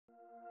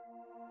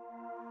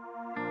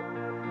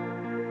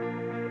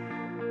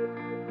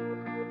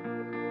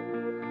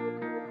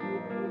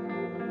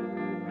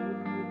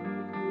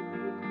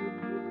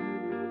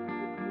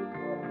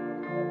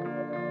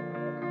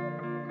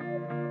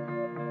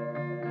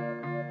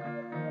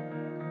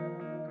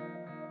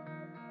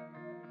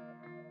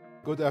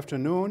Good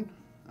afternoon.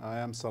 I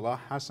am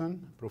Salah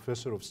Hassan,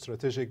 Professor of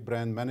Strategic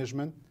Brand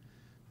Management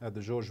at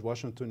the George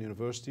Washington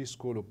University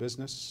School of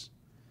Business.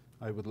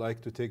 I would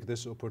like to take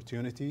this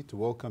opportunity to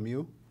welcome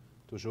you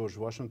to George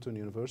Washington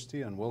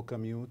University and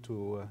welcome you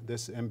to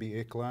this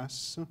MBA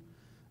class.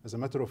 As a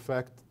matter of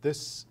fact,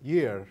 this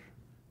year,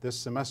 this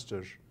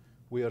semester,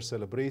 we are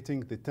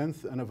celebrating the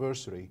 10th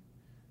anniversary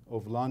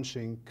of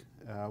launching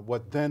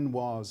what then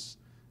was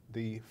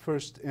the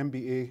first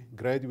MBA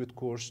graduate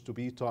course to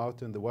be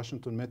taught in the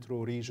Washington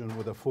Metro region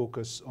with a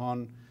focus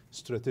on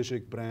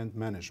strategic brand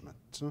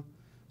management.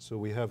 So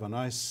we have a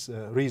nice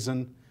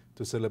reason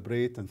to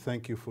celebrate, and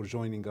thank you for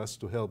joining us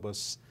to help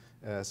us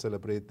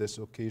celebrate this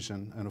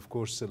occasion, and of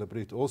course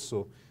celebrate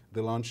also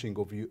the launching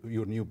of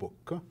your new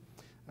book.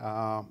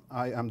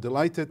 I am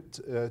delighted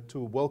to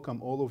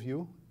welcome all of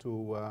you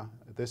to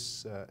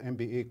this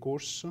MBA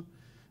course.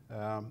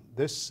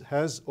 This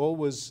has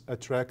always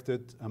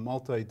attracted a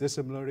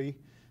multidisciplinary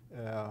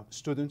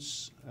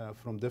students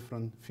from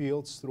different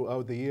fields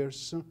throughout the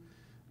years,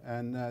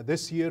 and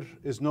this year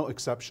is no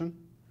exception.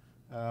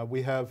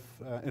 We have,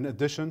 in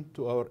addition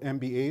to our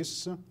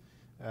MBAs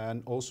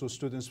and also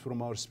students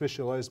from our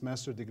specialized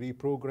master degree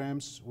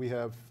programs, we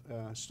have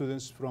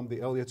students from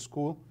the Elliott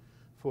School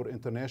for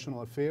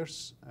International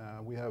Affairs.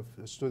 We have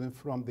a student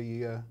from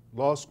the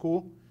Law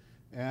School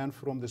and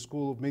from the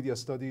School of Media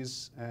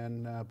Studies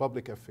and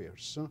Public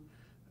Affairs.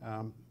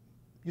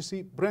 You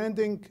see,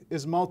 branding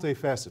is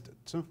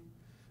multifaceted.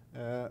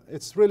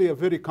 It's really a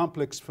very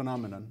complex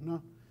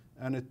phenomenon,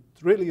 and it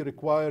really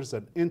requires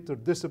an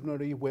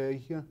interdisciplinary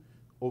way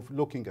of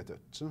looking at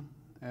it.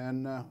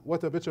 And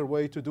what a better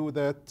way to do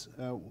that,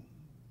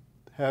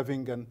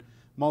 having a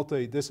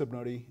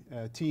multidisciplinary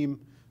team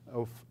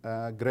of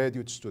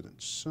graduate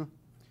students.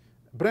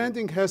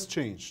 Branding has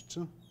changed,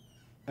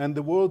 and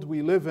the world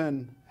we live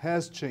in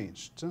has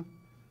changed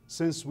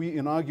since we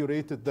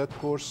inaugurated that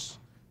course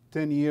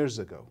 10 years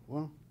ago.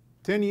 Well,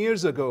 10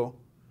 years ago,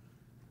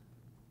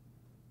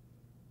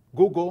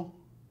 Google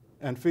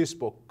and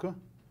Facebook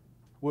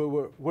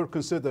were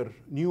considered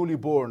newly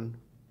born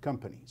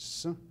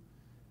companies.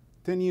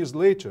 10 years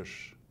later,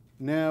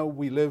 now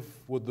we live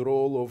with the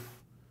role of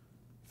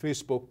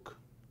Facebook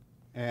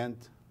and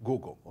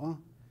Google.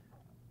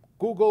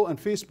 Google and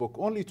Facebook,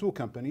 only two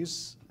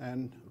companies,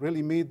 and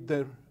really made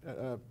their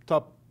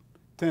top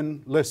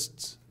 10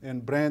 lists in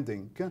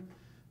branding,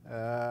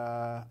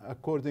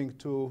 according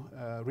to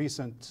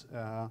recent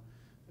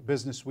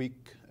Business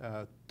Week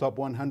Top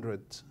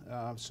 100.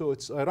 So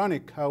it's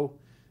ironic how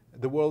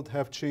the world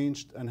have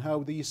changed and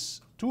how these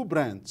two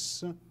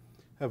brands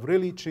have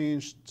really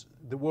changed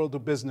the world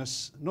of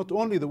business, not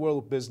only the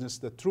world of business,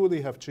 that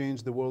truly have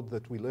changed the world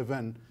that we live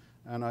in,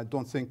 and I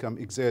don't think I'm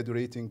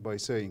exaggerating by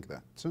saying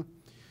that.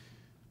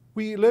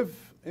 We live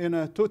in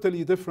a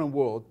totally different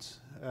world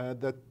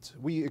that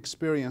we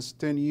experienced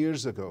 10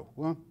 years ago.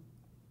 Well,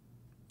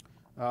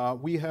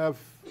 we have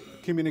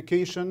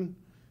communication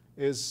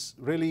is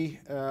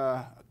really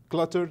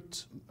cluttered,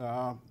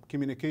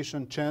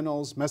 communication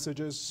channels,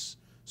 messages,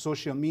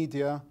 social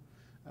media.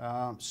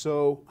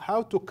 So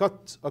how to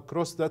cut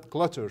across that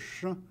clutter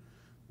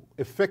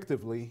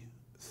effectively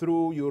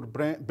through your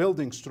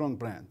building strong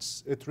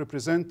brands? It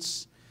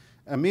represents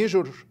a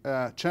major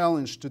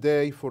challenge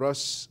today for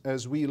us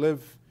as we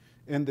live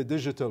in the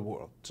digital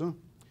world.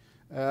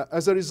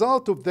 As a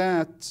result of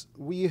that,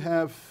 we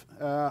have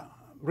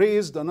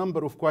raised a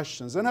number of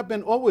questions, and I've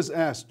been always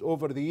asked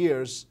over the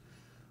years,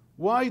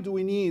 why do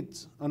we need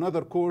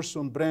another course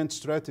on brand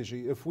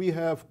strategy if we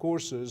have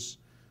courses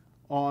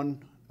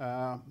on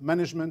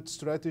management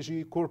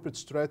strategy, corporate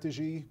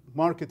strategy,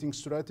 marketing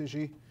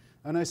strategy?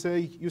 And I say,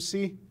 you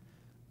see,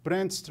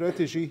 brand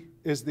strategy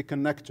is the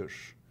connector,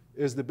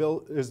 is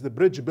the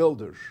bridge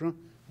builder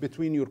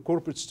between your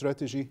corporate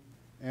strategy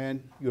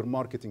and your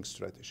marketing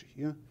strategy.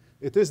 Yeah?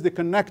 It is the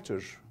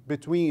connector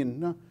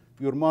between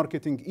your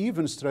marketing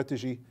even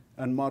strategy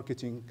and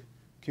marketing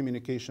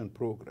communication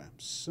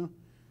programs.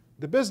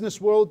 The business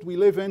world we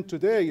live in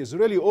today is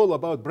really all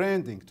about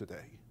branding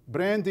today.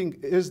 Branding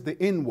is the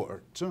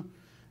inward.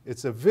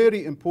 It's a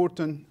very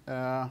important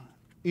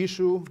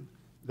issue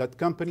that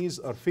companies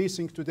are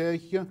facing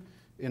today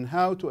in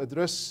how to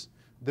address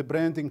the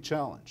branding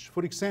challenge.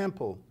 For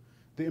example,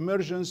 the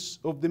emergence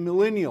of the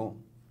millennial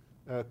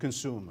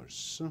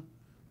consumers.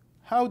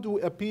 How do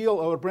we appeal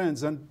our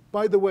brands? And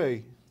by the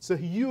way, it's a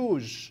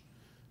huge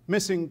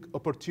missing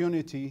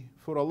opportunity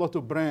for a lot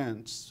of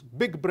brands.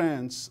 Big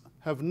brands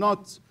have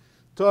not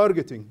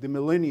targeting the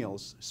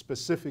millennials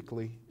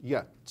specifically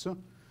yet.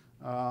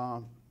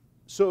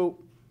 So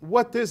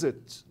what is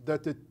it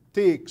that it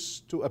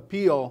takes to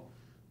appeal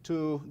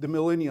to the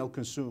millennial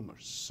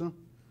consumers?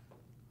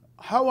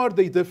 How are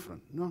they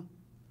different?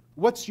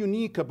 What's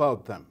unique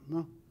about them?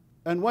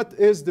 And what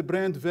is the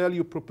brand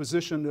value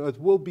proposition that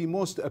will be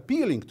most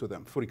appealing to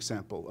them, for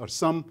example, are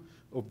some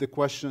of the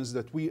questions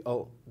that we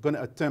are going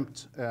to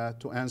attempt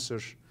to answer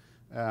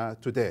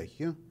today.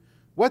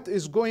 What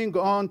is going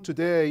on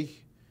today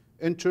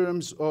in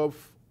terms of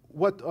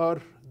what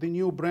are the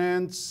new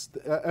brands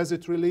as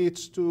it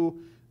relates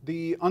to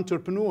the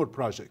entrepreneur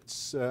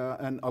projects,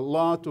 and a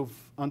lot of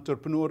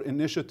entrepreneur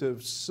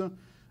initiatives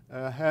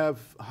have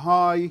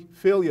high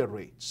failure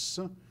rates.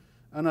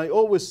 And I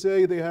always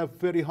say they have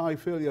very high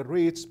failure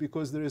rates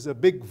because there is a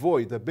big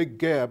void, a big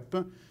gap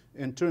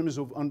in terms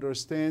of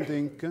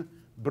understanding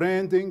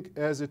branding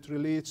as it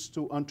relates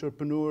to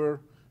entrepreneur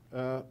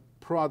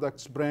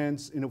products,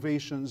 brands,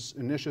 innovations,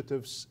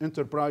 initiatives,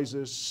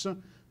 enterprises.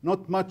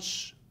 Not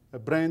much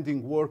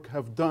branding work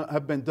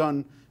have been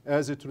done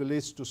as it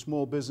relates to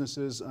small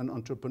businesses and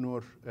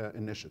entrepreneur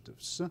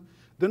initiatives.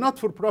 The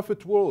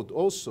not-for-profit world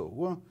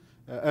also,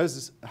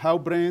 as how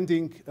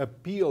branding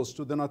appeals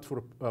to the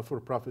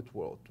not-for-profit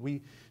world.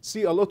 We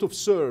see a lot of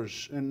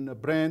surge in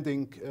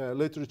branding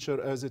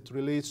literature as it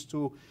relates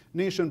to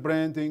nation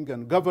branding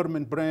and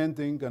government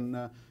branding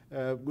and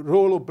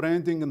role of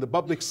branding in the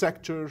public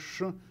sector,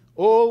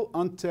 all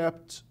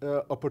untapped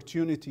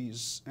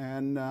opportunities.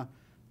 And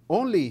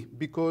only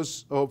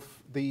because of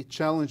the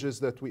challenges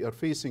that we are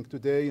facing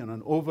today in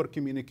an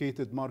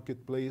over-communicated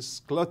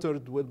marketplace,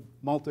 cluttered with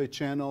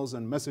multi-channels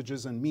and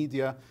messages and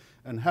media,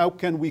 and how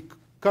can we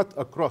cut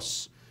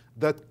across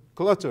that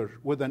clutter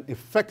with an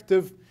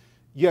effective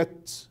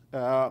yet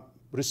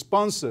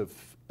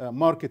responsive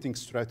marketing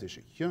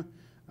strategy.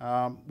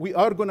 We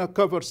are going to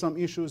cover some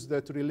issues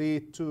that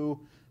relate to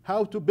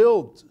how to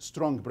build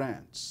strong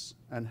brands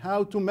and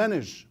how to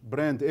manage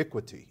brand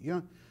equity,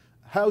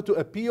 how to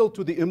appeal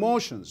to the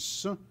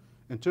emotions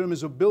in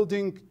terms of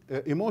building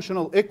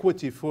emotional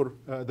equity for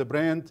the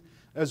brand,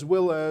 as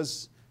well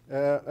as,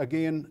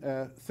 again,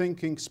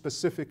 thinking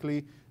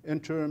specifically in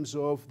terms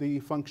of the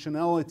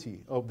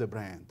functionality of the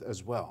brand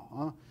as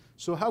well.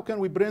 So how can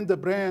we brand a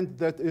brand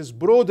that is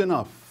broad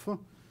enough,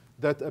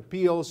 that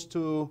appeals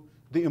to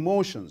the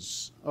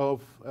emotions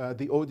of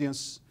the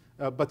audience,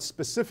 but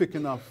specific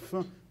enough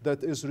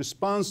that is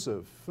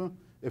responsive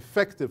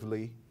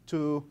effectively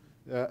to,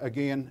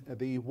 again,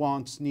 the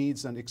wants,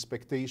 needs, and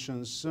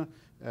expectations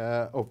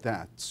of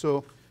that.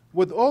 So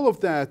with all of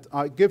that,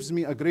 it gives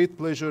me a great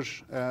pleasure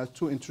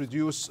to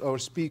introduce our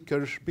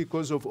speaker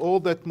because of all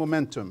that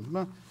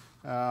momentum.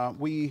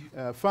 We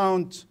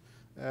found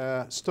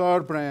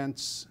Star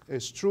Brands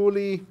is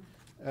truly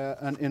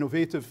an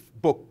innovative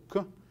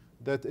book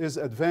that is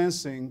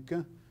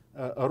advancing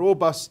a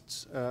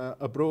robust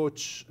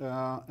approach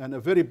and a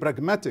very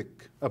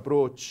pragmatic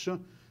approach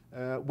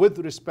with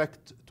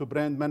respect to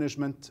brand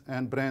management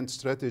and brand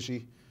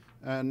strategy.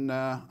 And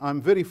I'm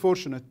very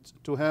fortunate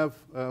to have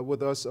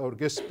with us our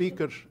guest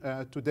speaker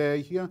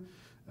today here,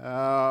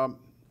 a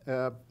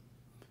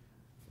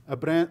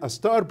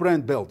star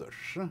brand builder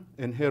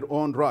in her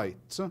own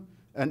right,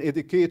 an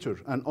educator,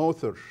 an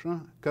author.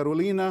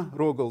 Carolina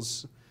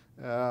Rogoll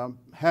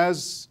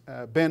has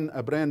been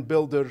a brand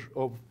builder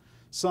of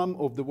some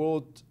of the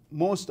world's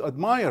most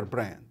admired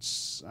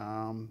brands,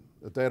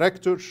 a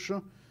director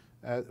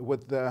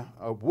with the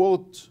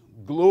world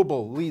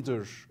global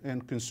leader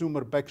in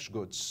consumer packaged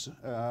goods,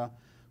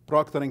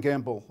 Procter &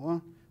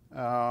 Gamble.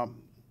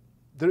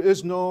 There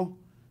is no,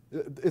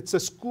 it's a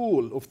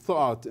school of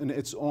thought in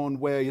its own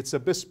way. It's a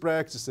best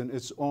practice in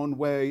its own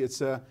way.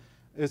 It's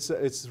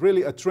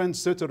really a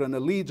trendsetter and a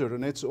leader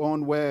in its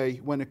own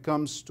way when it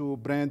comes to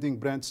branding,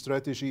 brand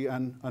strategy,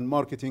 and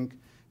marketing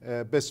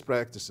best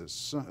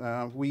practices.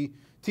 We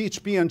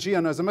teach P&G,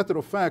 and as a matter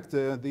of fact,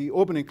 the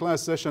opening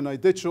class session, I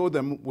did show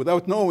them,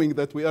 without knowing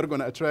that we are going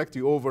to attract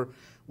you over,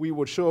 we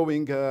were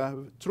showing a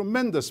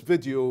tremendous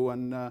video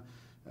on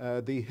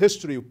the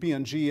history of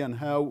P&G and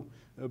how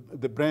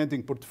the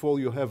branding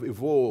portfolio have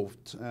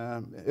evolved.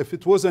 If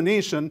it was a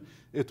nation,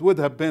 it would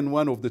have been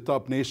one of the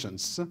top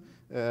nations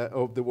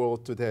of the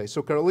world today.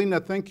 So Carolina,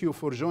 thank you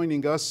for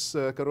joining us.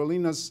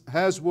 Carolina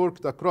has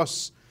worked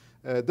across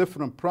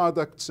different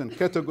products and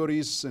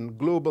categories and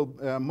global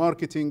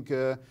marketing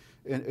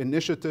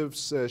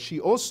initiatives. She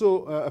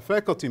also a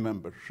faculty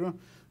member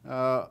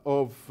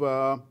of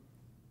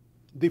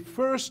the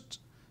first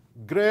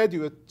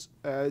graduate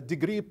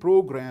degree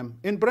program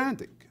in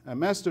branding, a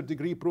master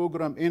degree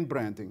program in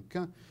branding.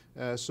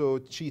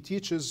 So she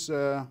teaches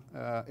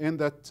in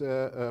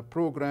that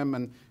program,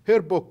 and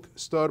her book,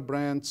 Star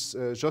Brands,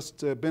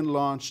 just been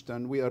launched,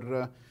 and we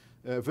are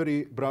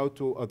very proud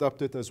to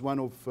adopt it as one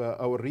of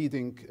our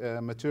reading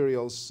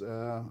materials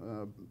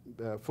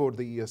for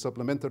the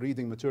supplementary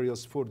reading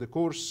materials for the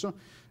course.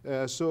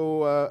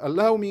 So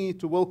allow me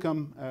to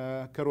welcome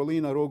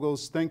Carolina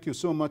Rogoll. Thank you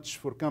so much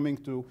for coming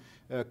to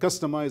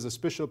customize a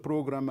special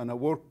program and a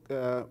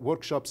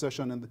workshop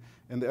session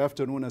in the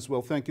afternoon as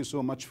well. Thank you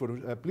so much for,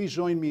 please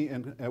join me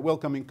in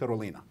welcoming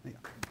Carolina. Yeah.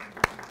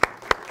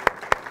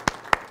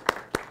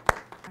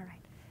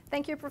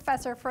 Thank you,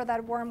 Professor, for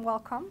that warm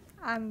welcome.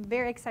 I'm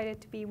very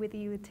excited to be with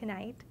you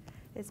tonight.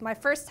 It's my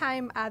first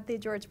time at the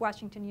George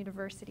Washington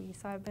University,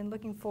 so I've been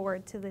looking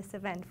forward to this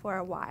event for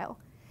a while.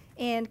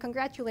 And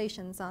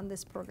congratulations on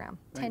this program.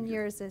 10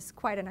 years is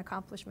quite an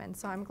accomplishment,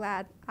 so I'm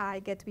glad I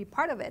get to be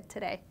part of it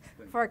today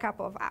for a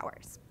couple of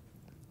hours.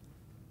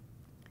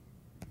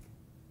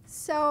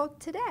 So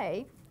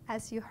today,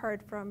 as you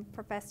heard from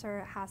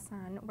Professor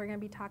Hassan, we're going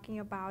to be talking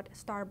about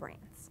Star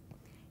Brands.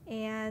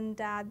 And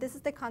this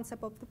is the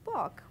concept of the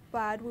book,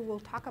 but we will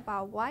talk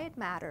about why it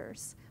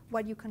matters,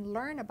 what you can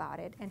learn about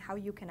it, and how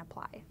you can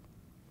apply it.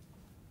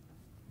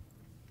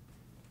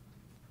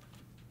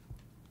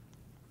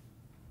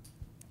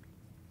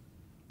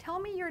 Tell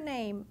me your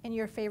name and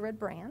your favorite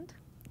brand.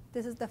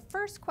 This is the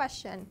first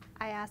question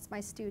I ask my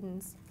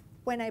students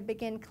when I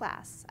begin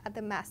class at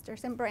the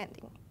Masters in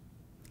Branding.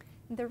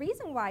 And the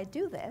reason why I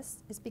do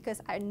this is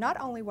because I not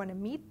only want to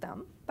meet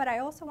them, but I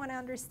also want to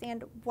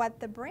understand what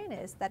the brand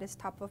is that is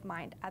top of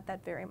mind at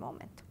that very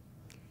moment.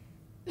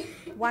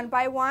 One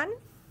by one,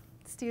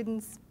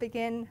 students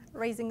begin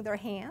raising their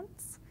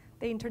hands.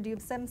 They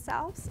introduce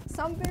themselves.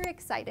 Some very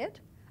excited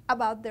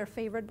about their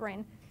favorite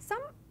brand.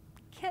 Some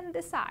can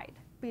decide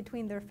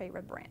between their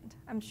favorite brand.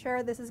 I'm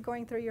sure this is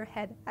going through your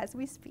head as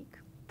we speak,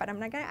 but I'm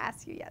not going to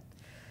ask you yet.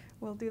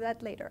 We'll do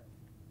that later.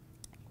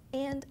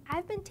 And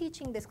I've been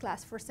teaching this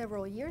class for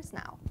several years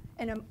now,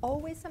 and I'm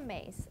always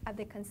amazed at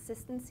the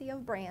consistency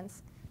of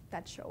brands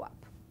that show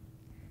up.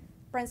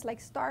 Brands like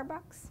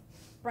Starbucks,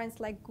 brands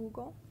like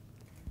Google.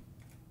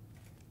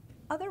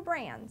 Other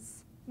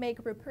brands make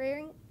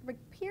recurring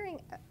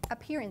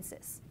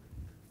appearances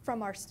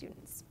from our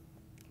students.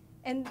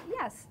 And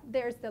yes,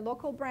 there's the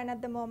local brand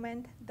at the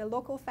moment, the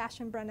local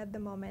fashion brand at the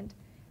moment,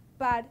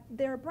 but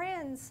there are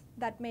brands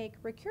that make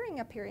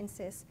recurring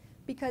appearances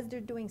because they're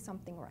doing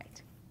something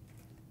right.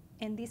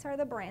 And these are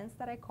the brands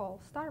that I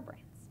call star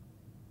brands.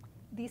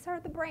 These are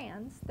the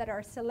brands that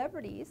are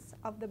celebrities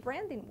of the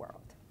branding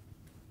world.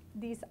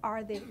 These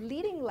are the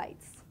leading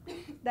lights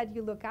that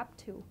you look up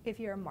to if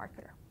you're a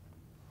marketer.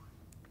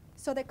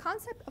 So the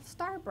concept of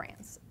star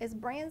brands is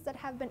brands that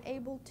have been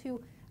able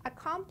to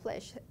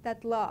accomplish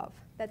that love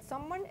that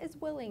someone is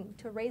willing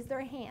to raise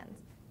their hands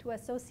to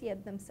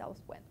associate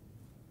themselves with.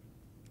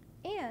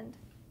 And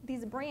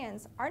these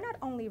brands are not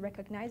only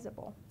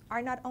recognizable,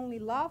 are not only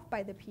loved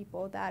by the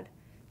people that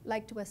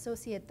like to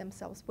associate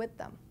themselves with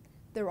them,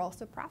 they're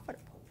also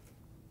profitable.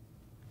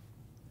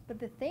 But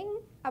the thing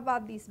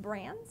about these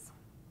brands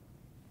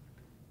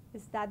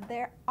is that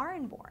they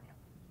aren't born,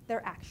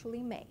 they're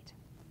actually made.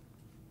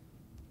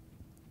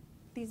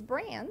 These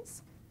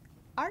brands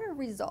are a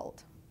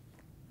result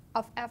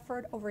of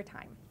effort over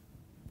time,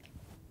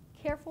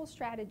 careful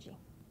strategy,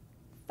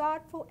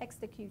 thoughtful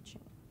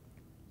execution,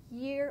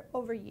 year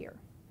over year.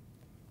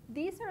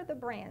 These are the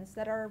brands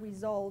that are a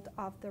result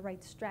of the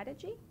right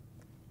strategy,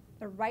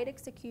 the right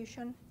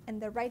execution,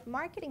 and the right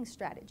marketing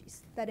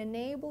strategies that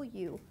enable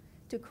you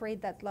to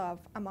create that love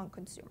among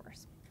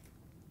consumers.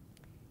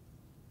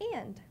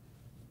 And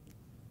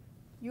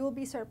you will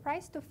be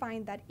surprised to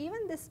find that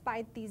even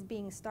despite these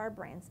being star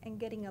brands and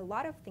getting a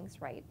lot of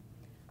things right,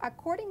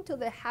 according to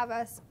the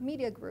Havas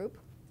Media Group,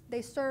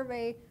 they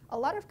survey a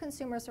lot of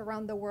consumers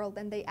around the world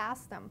and they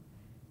ask them,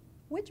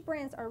 which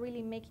brands are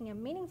really making a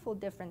meaningful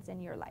difference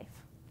in your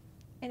life?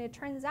 And it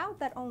turns out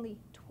that only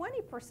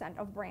 20%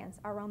 of brands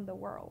around the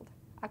world,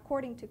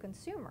 according to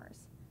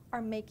consumers,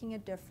 are making a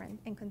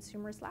difference in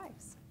consumers'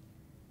 lives.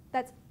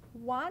 That's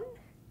 1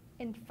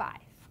 in 5.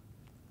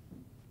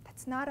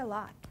 That's not a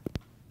lot.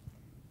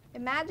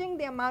 Imagine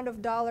the amount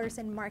of dollars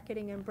in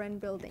marketing and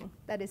brand building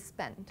that is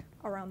spent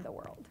around the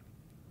world.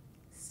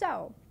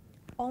 So,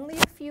 only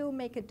a few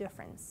make a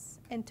difference.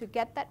 And to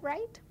get that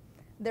right,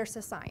 there's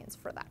a science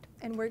for that.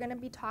 And we're going to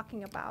be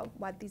talking about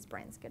what these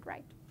brands get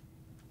right.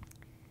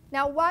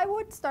 Now, why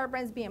would star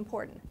brands be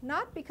important?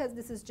 Not because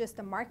this is just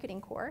a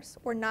marketing course,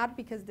 or not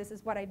because this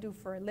is what I do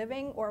for a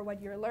living, or what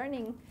you're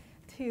learning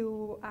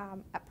to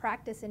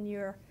practice in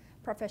your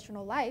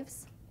professional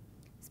lives.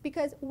 It's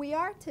because we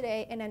are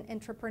today in an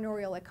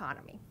entrepreneurial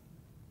economy.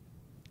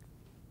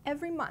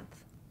 Every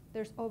month,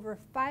 there's over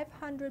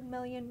 500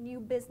 million new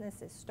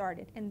businesses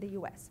started in the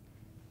US.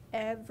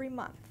 Every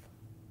month.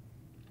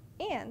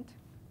 And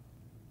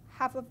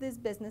half of these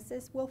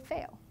businesses will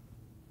fail.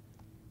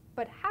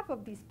 But half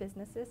of these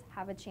businesses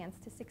have a chance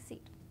to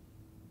succeed.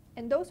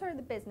 And those are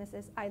the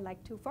businesses I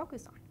like to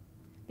focus on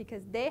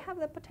because they have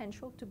the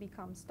potential to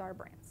become star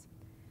brands.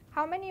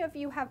 How many of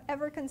you have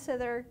ever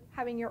considered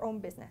having your own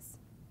business?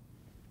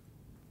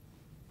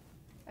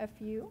 A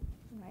few,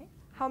 right?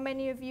 How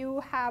many of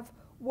you have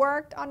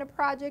worked on a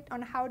project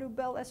on how to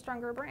build a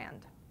stronger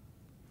brand?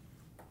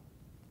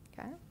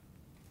 Okay.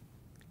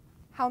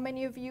 How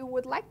many of you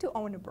would like to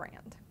own a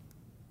brand?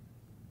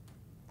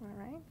 All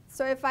right.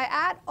 So if I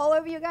add all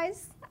of you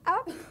guys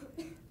up,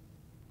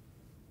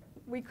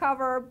 we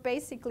cover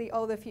basically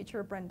all the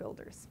future brand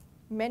builders.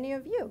 Many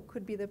of you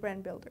could be the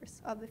brand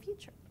builders of the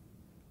future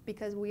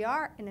because we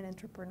are in an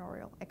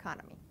entrepreneurial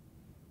economy.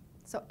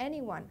 So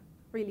anyone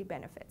really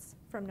benefits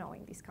from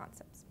knowing these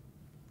concepts.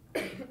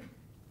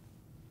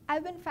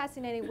 I've been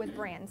fascinated with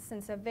brands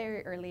since a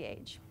very early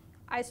age.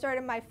 I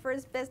started my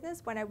first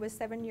business when I was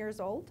 7 years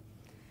old.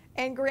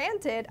 And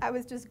granted, I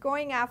was just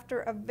going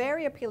after a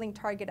very appealing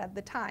target at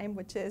the time,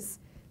 which is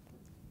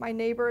my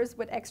neighbors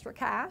with extra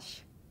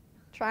cash,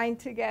 trying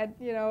to get,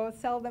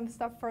 sell them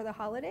stuff for the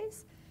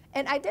holidays.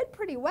 And I did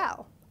pretty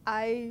well.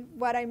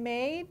 What I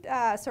made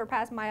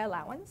surpassed my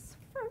allowance.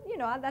 For,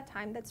 at that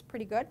time, that's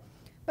pretty good.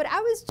 But I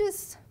was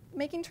just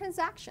making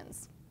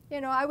transactions.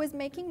 I was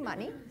making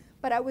money,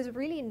 but I was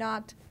really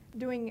not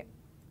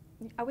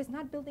I was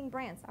not building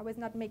brands. I was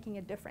not making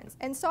a difference.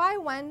 And so I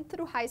went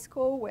through high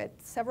school with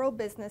several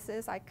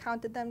businesses. I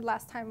counted them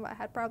last time. I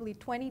had probably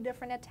 20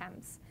 different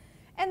attempts.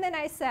 And then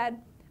I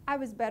said, I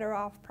was better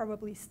off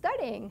probably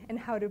studying in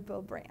how to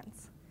build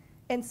brands.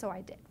 And so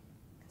I did.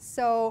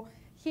 So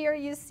here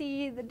you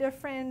see the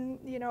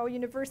different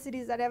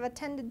universities that I've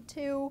attended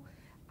to.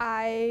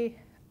 I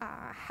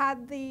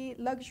had the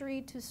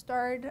luxury to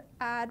start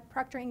at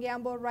Procter &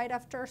 Gamble right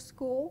after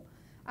school,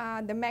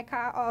 the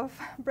mecca of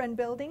brand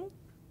building,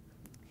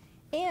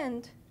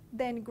 and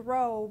then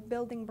grow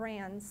building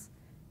brands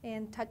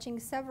and touching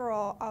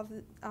several of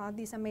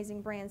these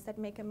amazing brands that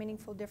make a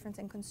meaningful difference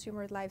in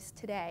consumer lives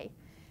today.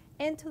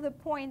 And to the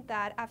point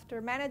that after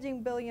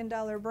managing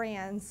billion-dollar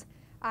brands,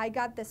 I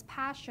got this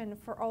passion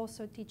for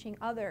also teaching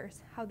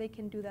others how they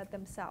can do that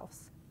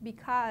themselves,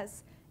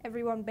 because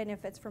everyone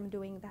benefits from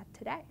doing that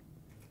today.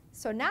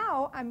 So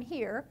now I'm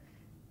here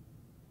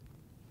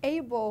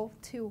able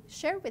to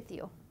share with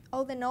you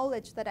all the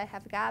knowledge that I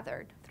have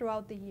gathered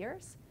throughout the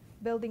years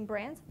building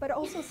brands, but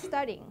also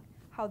studying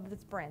how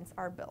these brands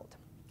are built.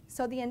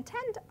 So the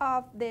intent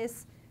of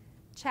this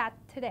chat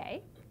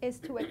today is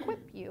to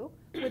equip you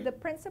with the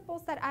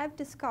principles that I've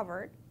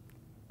discovered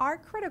are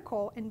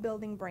critical in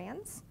building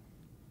brands,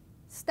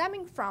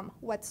 stemming from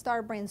what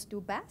star brands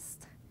do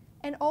best,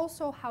 and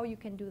also how you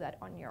can do that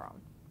on your own.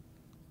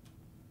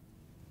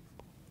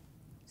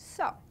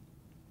 So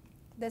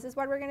this is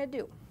what we're going to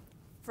do.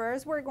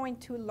 First, we're going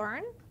to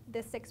learn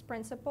the 6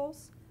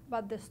 principles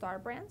about the star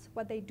brands,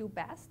 what they do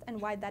best, and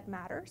why that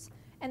matters.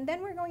 And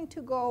then we're going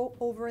to go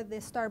over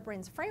the star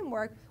brands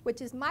framework,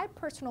 which is my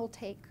personal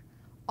take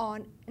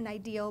on an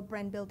ideal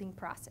brand building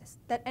process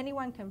that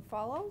anyone can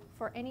follow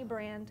for any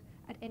brand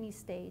at any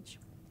stage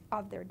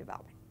of their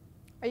development.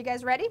 Are you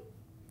guys ready?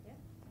 Yeah.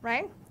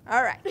 Right?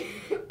 All right.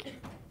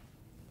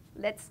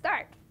 Let's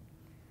start.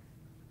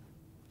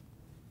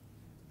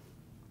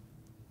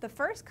 The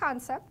first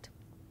concept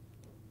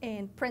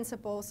and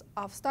principles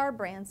of star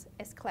brands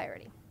is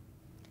clarity.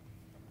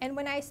 And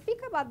when I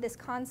speak about this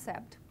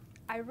concept,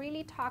 I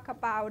really talk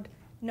about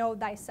know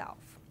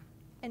thyself.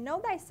 And know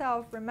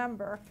thyself,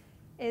 remember,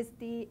 is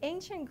the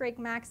ancient Greek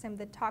maxim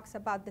that talks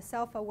about the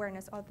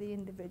self-awareness of the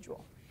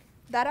individual.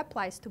 That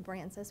applies to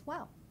brands as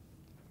well.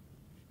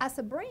 As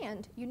a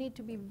brand, you need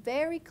to be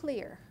very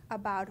clear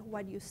about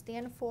what you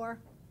stand for,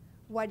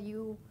 what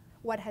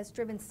has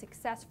driven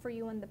success for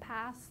you in the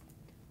past,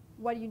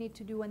 what you need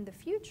to do in the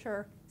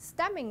future,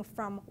 stemming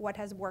from what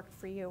has worked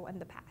for you in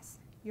the past,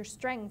 your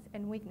strengths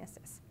and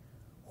weaknesses,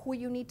 who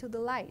you need to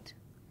delight,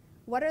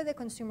 what are the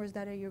consumers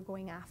that you're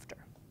going after.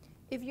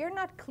 If you're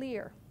not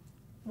clear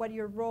what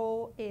your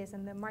role is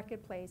in the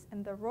marketplace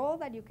and the role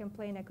that you can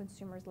play in a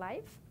consumer's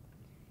life,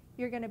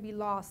 you're going to be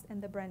lost in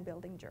the brand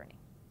building journey.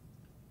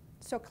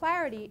 So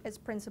clarity is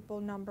principle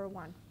number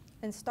 1,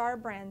 and star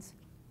brands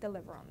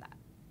deliver on that.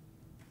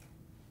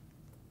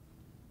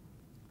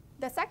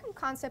 The second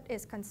concept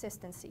is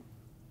consistency.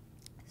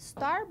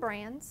 Star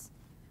brands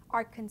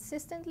are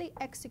consistently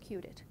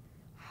executed.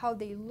 How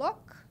they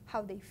look,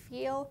 how they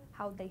feel,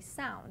 how they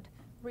sound,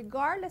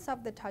 regardless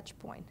of the touch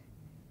point,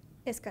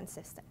 is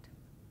consistent.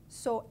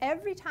 So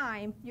every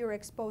time you're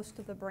exposed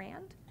to the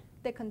brand,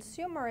 the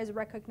consumer is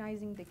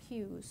recognizing the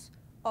cues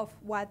of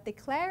what the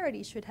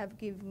clarity should have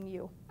given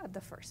you at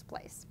the first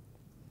place.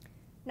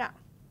 Now,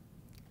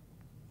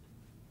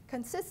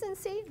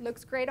 consistency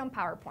looks great on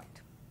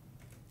PowerPoint.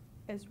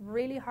 It's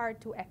really hard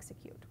to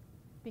execute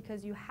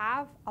because you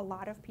have a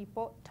lot of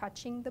people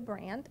touching the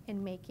brand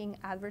and making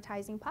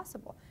advertising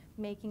possible,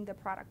 making the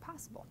product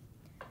possible.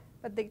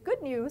 But the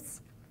good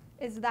news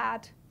is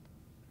that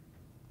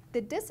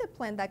the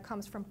discipline that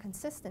comes from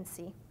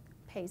consistency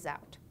pays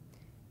out,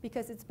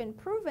 because it's been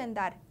proven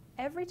that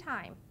every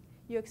time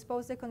you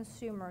expose the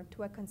consumer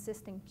to a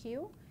consistent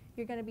cue,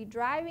 you're going to be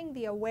driving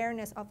the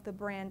awareness of the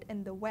brand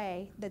in the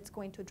way that's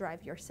going to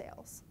drive your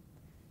sales.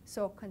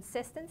 So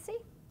consistency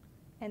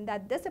and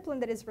that discipline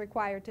that is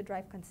required to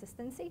drive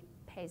consistency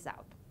pays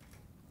out.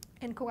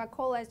 And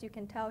Coca-Cola, as you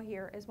can tell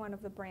here, is one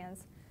of the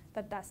brands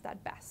that does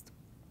that best.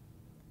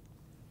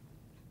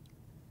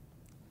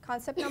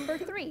 Concept number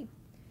 3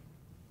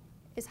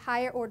 is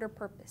higher order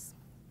purpose.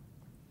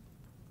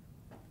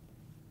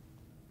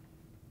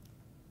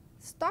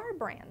 Star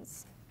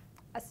brands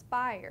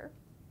aspire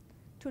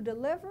to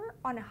deliver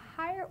on a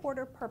higher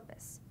order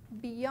purpose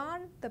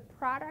beyond the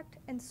product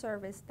and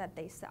service that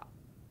they sell.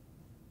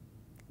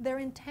 They're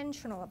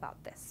intentional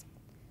about this.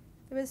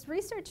 There was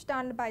research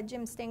done by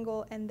Jim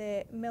Stengel and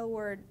the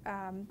Millward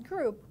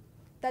group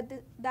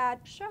that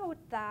showed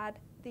that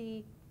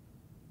the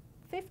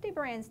 50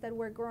 brands that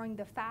were growing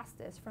the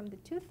fastest from the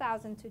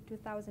 2000 to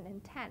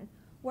 2010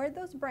 were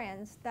those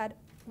brands that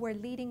were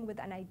leading with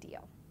an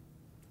ideal.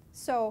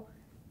 So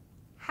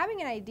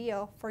having an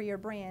ideal for your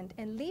brand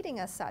and leading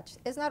as such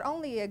is not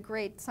only a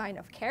great sign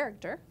of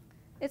character,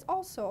 it's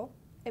also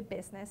a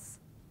business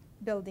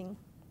building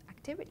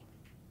activity.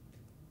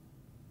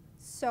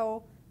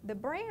 So the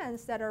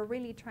brands that are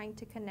really trying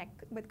to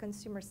connect with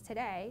consumers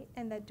today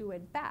and that do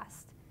it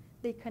best,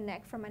 they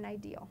connect from an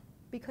ideal.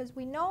 Because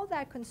we know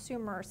that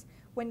consumers,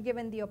 when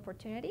given the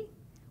opportunity,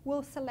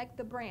 will select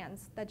the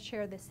brands that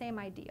share the same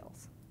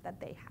ideals that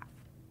they have.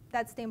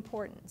 That's the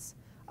importance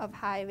of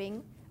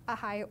having a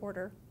high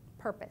order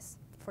purpose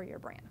for your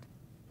brand.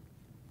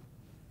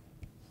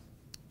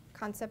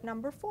 Concept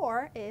number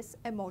 4 is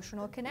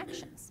emotional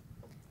connections.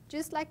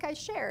 Just like I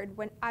shared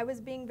when I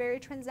was being very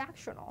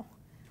transactional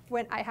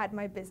when I had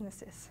my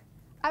businesses,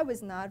 I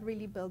was not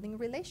really building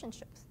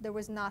relationships. There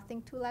was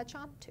nothing to latch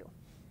on to.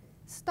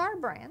 Star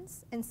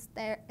brands,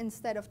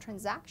 instead of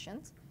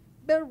transactions,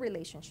 build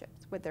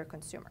relationships with their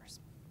consumers.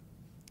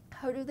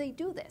 How do they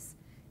do this?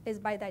 Is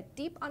by that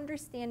deep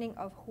understanding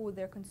of who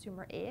their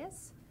consumer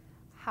is,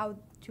 how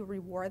to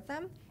reward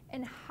them,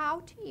 and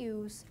how to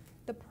use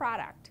the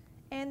product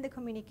and the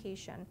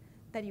communication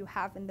that you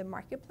have in the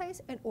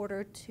marketplace in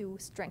order to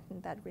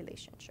strengthen that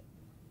relationship.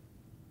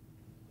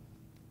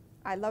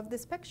 I love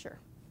this picture.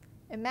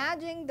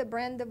 Imagine the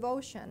brand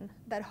devotion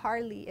that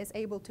Harley is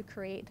able to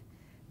create,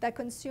 that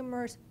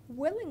consumers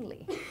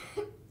willingly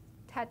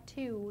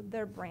tattoo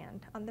their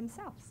brand on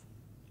themselves.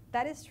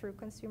 That is true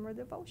consumer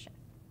devotion.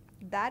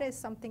 That is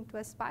something to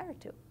aspire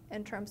to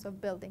in terms of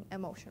building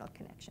emotional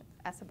connection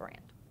as a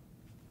brand.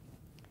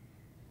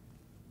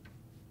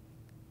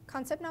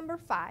 Concept number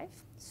 5,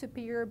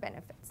 superior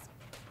benefits.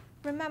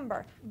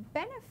 Remember,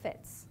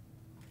 benefits,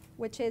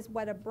 which is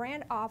what a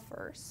brand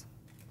offers,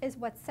 is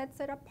what sets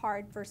it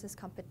apart versus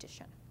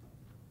competition.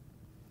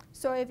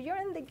 So if you're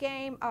in the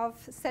game of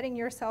setting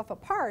yourself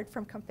apart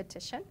from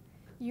competition,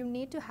 you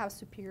need to have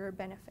superior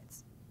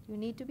benefits. You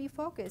need to be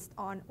focused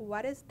on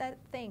what is that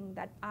thing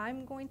that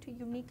I'm going to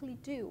uniquely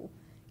do,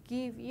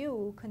 give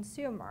you,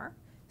 consumer,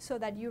 so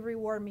that you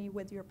reward me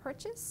with your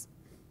purchase,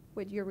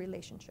 with your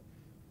relationship.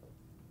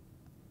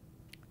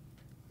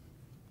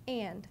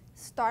 And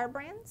star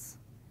brands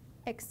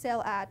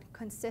excel at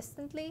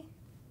consistently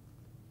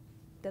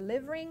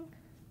delivering,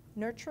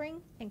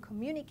 nurturing, and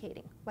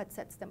communicating what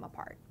sets them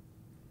apart.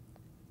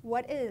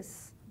 What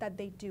is that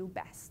they do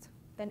best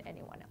than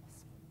anyone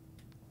else?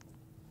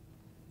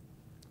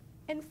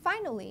 And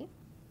finally,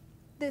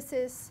 this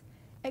is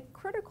a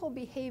critical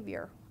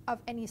behavior of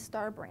any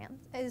star brand,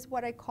 is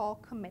what I call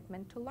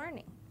commitment to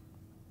learning.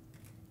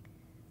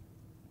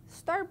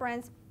 Star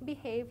brands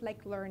behave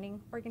like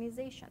learning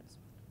organizations.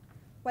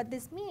 What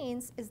this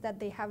means is that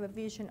they have a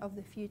vision of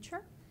the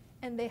future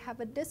and they have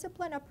a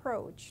disciplined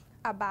approach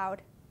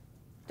about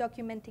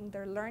documenting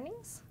their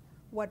learnings,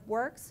 what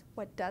works,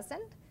 what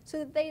doesn't, so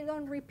that they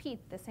don't repeat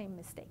the same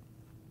mistake.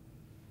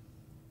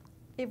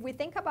 If we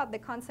think about the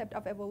concept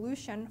of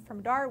evolution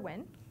from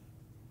Darwin,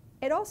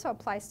 it also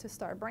applies to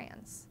star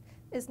brands.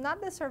 It's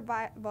not the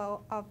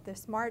survival of the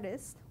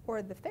smartest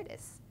or the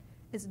fittest.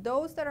 It's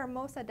those that are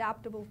most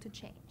adaptable to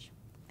change.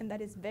 And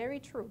that is very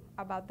true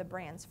about the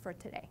brands for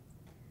today.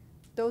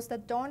 Those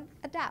that don't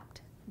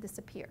adapt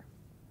disappear.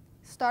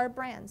 Star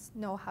brands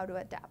know how to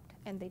adapt,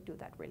 and they do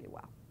that really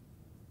well.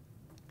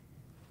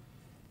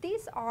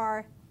 These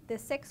are the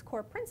 6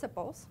 core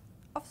principles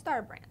of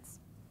star brands.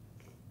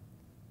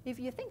 If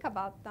you think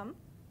about them,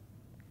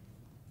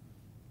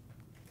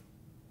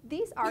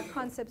 these are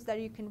concepts that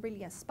you can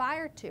really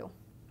aspire to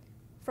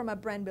from a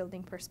brand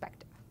building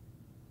perspective.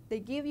 They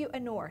give you a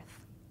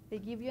north. They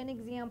give you an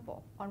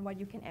example on what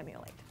you can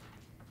emulate.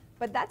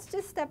 But that's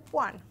just step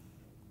 1,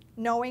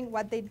 knowing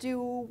what they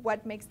do,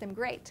 what makes them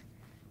great.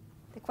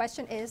 The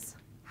question is,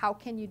 how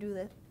can you do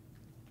that?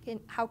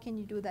 How can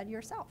you do that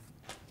yourself?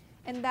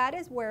 And that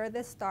is where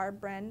the star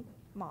brand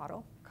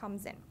model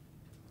comes in.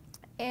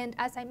 And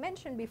as I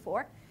mentioned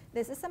before,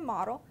 this is a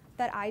model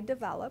that I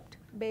developed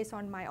based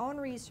on my own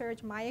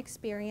research, my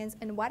experience,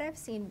 and what I've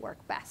seen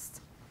work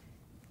best.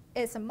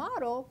 It's a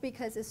model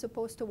because it's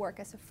supposed to work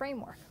as a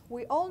framework.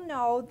 We all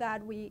know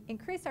that we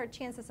increase our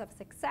chances of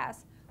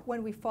success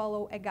when we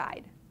follow a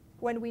guide,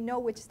 when we know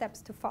which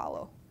steps to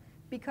follow,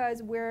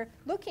 because we're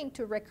looking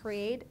to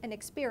recreate an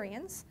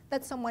experience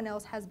that someone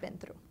else has been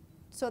through.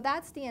 So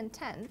that's the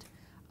intent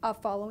of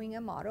following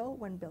a model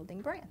when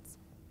building brands.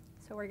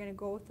 So we're going to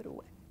go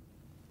through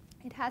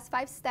it. It has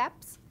 5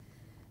 steps,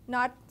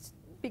 not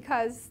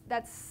because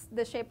that's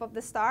the shape of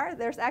the star.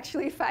 There's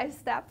actually 5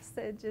 steps.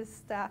 It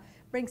just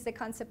brings the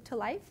concept to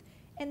life.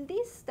 And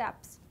these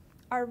steps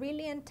are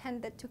really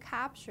intended to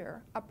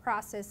capture a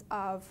process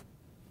of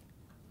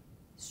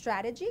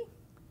strategy,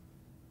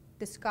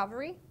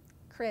 discovery,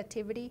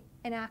 creativity,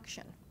 and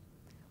action,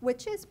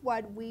 which is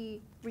what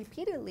we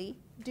repeatedly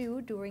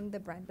do during the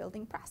brand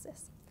building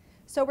process.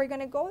 So we're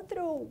going to go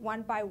through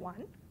one by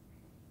one,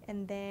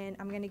 and then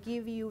I'm going to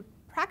give you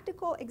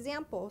practical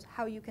examples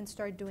how you can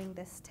start doing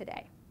this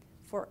today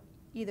for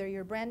either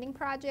your branding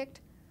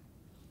project,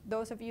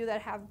 those of you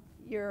that have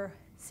your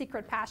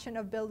secret passion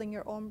of building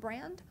your own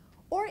brand,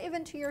 or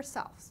even to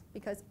yourselves,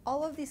 because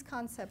all of these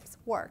concepts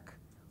work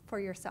for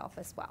yourself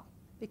as well,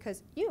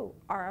 because you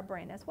are a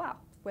brand as well,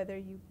 whether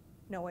you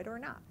know it or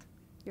not.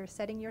 You're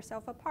setting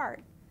yourself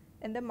apart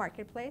in the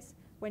marketplace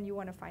when you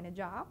want to find a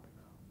job,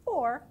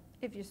 or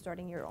if you're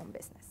starting your own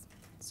business.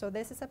 So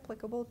this is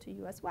applicable to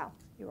you as well.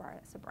 You are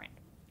as a brand.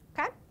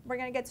 Okay, we're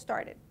going to get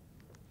started.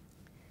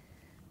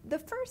 the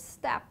first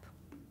step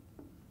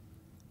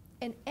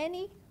in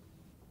any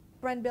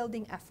brand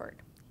building effort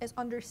is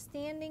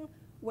understanding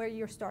where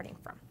you're starting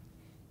from.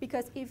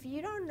 Because if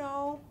you don't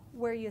know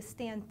where you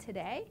stand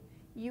today,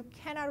 you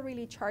cannot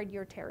really chart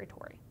your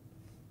territory,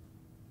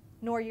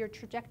 nor your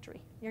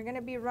trajectory. You're going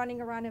to be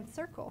running around in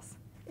circles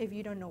if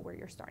you don't know where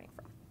you're starting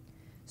from.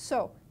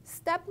 So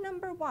step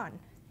number one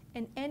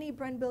in any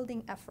brand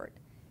building effort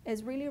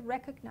is really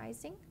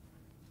recognizing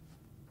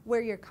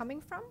where you're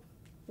coming from,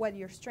 what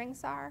your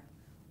strengths are,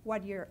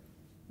 what your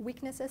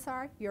weaknesses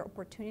are, your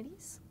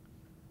opportunities,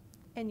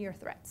 and your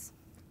threats.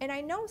 And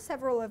I know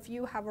several of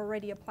you have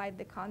already applied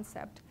the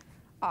concept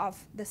of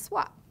the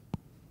SWOT,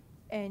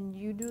 and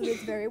you do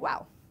this very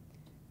well.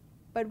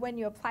 But when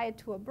you apply it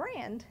to a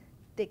brand,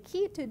 the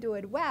key to do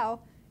it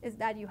well is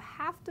that you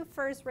have to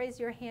first raise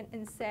your hand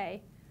and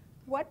say,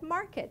 what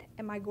market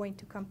am I going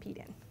to compete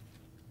in?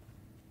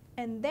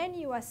 And then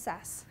you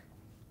assess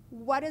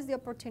what is the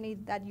opportunity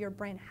that your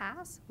brand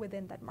has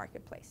within that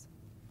marketplace.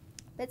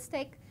 Let's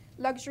take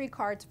luxury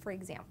cars, for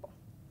example.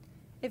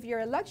 If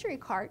you're a luxury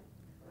car,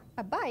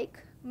 a bike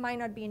might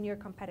not be in your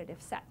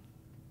competitive set,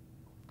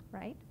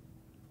 right?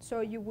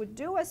 So you would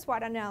do a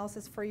SWOT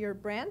analysis for your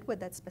brand with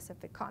that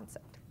specific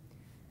concept.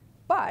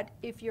 But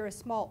if you're a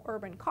small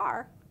urban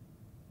car,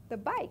 the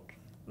bike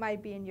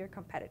might be in your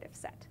competitive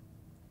set.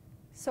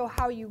 So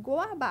how you go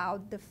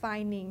about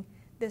defining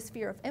the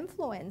sphere of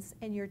influence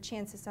and your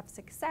chances of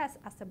success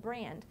as a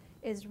brand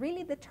is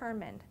really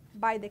determined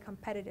by the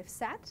competitive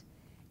set,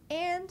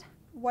 and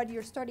what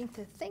you're starting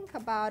to think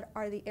about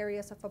are the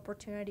areas of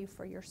opportunity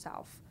for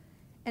yourself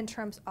in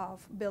terms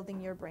of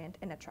building your brand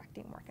and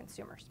attracting more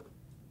consumers.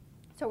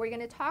 So we're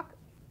going to talk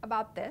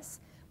about this,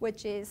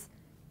 which is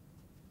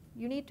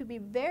you need to be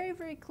very,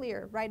 very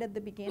clear right at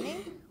the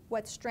beginning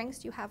what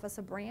strengths you have as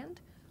a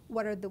brand,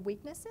 what are the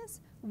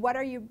weaknesses, what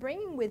are you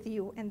bringing with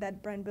you in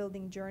that brand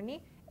building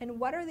journey, and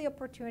what are the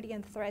opportunity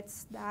and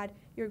threats that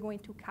you're going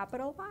to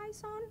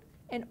capitalize on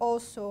and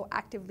also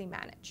actively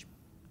manage.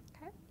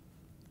 Okay?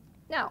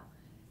 Now,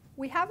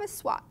 we have a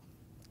SWOT.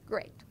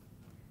 Great.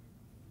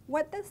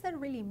 What does that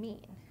really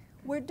mean?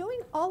 We're doing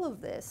all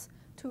of this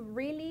to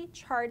really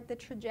chart the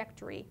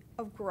trajectory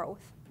of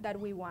growth that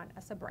we want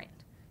as a brand.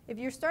 If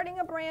you're starting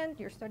a brand,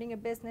 you're starting a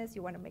business,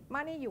 you want to make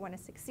money, you want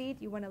to succeed,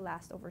 you want to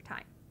last over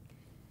time.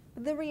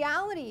 But the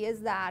reality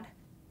is that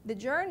the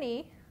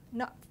journey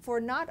for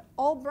not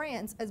all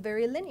brands is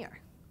very linear.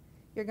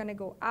 You're going to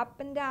go up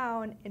and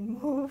down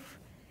and move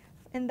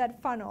in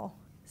that funnel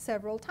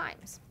several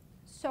times.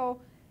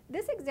 So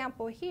this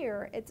example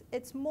here,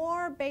 it's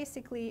more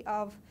basically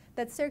of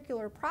that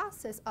circular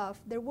process of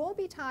there will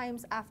be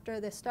times after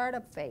the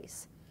startup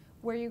phase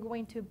where you're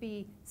going to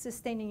be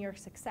sustaining your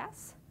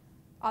success.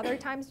 Other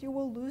times you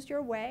will lose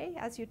your way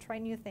as you try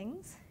new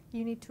things.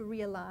 You need to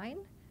realign.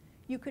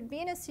 You could be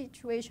in a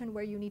situation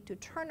where you need to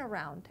turn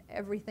around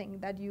everything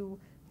that you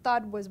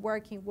thought was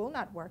working will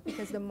not work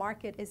because the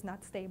market is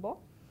not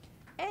stable.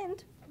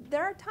 And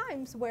there are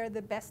times where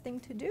the best thing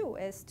to do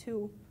is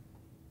to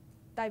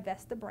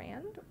divest the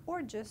brand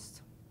or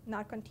just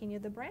not continue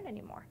the brand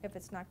anymore if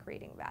it's not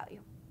creating value.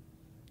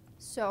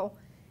 So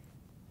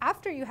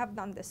after you have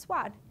done the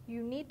SWOT,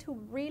 you need to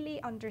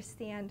really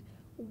understand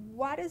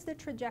what is the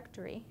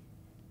trajectory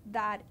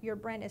that your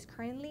brand is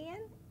currently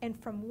in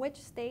and from which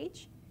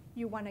stage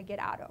you want to get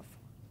out of.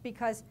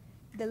 Because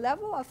the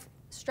level of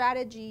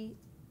strategy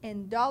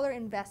and dollar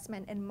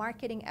investment and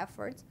marketing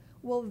efforts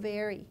will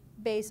vary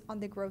based on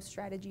the growth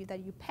strategy that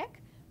you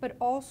pick, but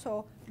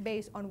also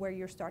based on where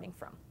you're starting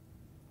from.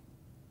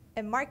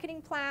 A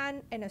marketing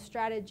plan and a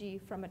strategy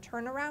from a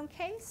turnaround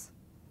case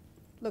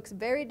looks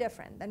very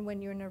different than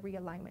when you're in a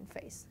realignment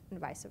phase and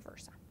vice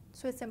versa.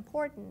 So it's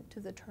important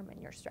to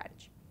determine your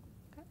strategy.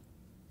 Okay?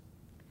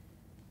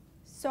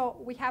 So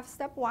we have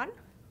step one.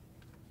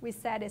 We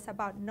said it's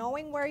about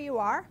knowing where you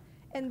are,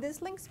 and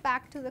this links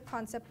back to the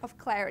concept of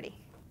clarity.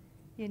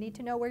 You need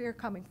to know where you're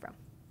coming from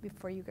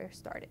before you get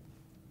started.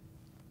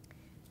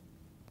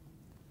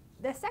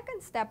 The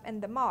second step in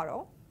the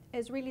model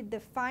is really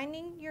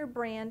defining your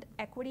brand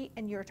equity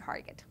and your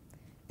target.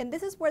 And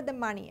this is where the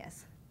money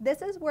is.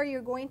 This is where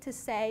you're going to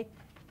say,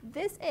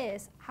 this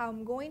is how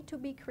I'm going to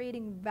be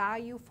creating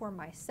value for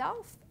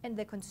myself and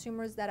the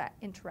consumers that I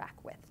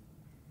interact with.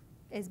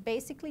 It's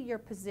basically your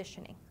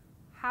positioning.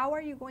 How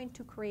are you going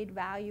to create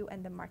value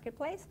in the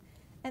marketplace?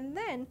 And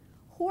then,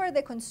 who are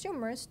the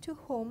consumers to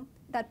whom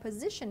that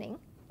positioning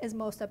is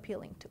most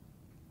appealing to?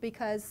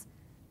 Because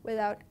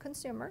without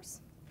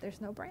consumers,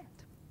 there's no brand.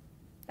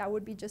 That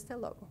would be just a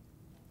logo.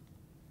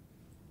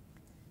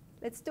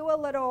 Let's do a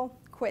little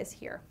quiz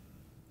here.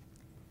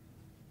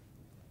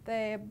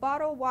 The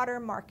bottled water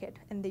market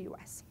in the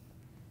US.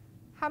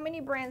 How many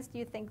brands do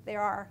you think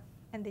there are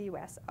in the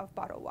US of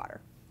bottled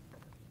water?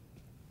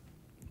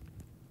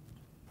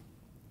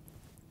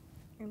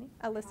 Any?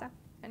 Alyssa?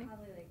 Any?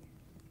 Probably like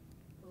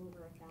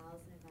over 1,000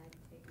 if I had to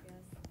take a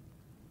guess.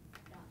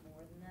 Not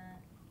more than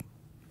that.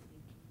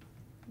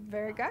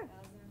 Very good. 5,000.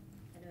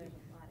 I know there's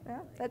a lot of Yeah,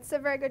 like, that's a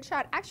very good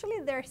shot. Actually,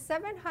 there are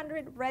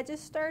 700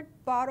 registered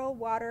bottled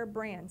water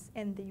brands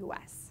in the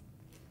US.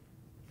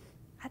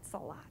 That's a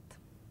lot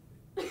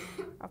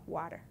of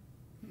water.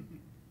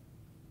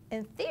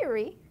 In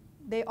theory,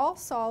 they all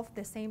solve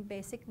the same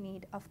basic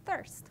need of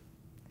thirst.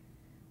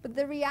 But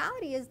the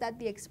reality is that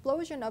the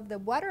explosion of the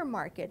water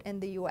market in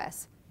the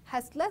US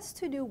has less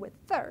to do with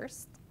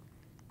thirst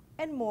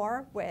and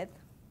more with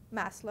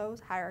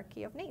Maslow's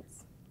hierarchy of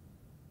needs.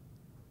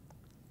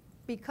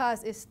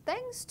 Because it's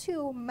thanks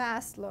to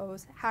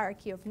Maslow's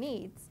hierarchy of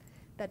needs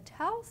that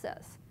tells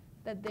us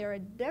that there are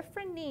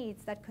different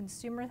needs that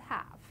consumers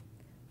have,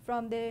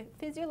 from the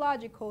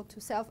physiological to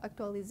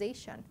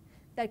self-actualization,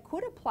 that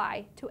could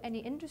apply to any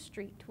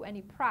industry, to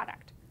any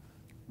product,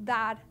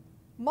 that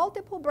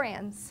multiple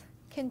brands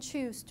can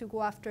choose to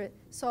go after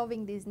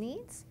solving these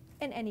needs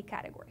in any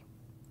category.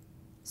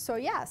 So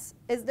yes,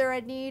 is there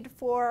a need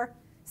for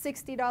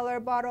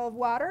 $60 bottle of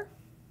water?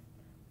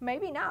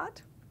 Maybe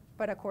not,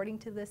 but according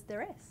to this,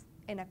 there is.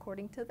 And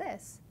according to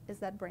this, is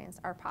that brands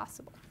are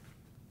possible.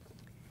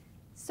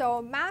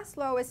 So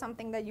Maslow is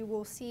something that you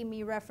will see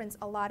me reference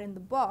a lot in the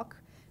book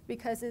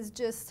because it's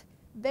just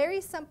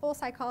very simple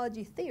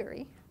psychology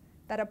theory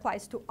that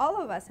applies to all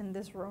of us in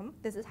this room.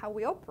 This is how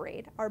we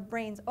operate, our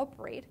brains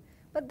operate,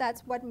 but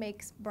that's what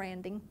makes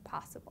branding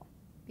possible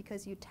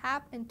because you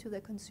tap into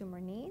the consumer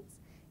needs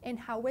and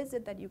how is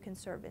it that you can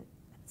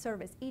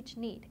service each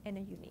need in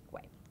a unique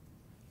way.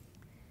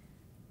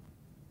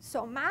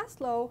 So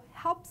Maslow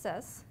helps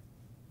us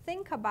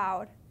think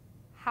about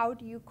how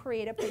do you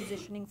create a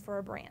positioning for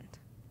a brand.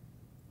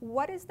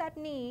 What is that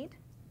need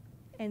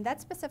in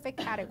that specific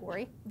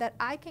category that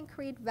I can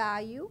create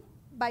value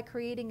by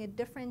creating a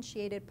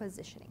differentiated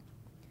positioning?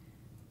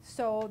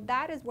 So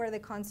that is where the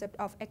concept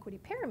of equity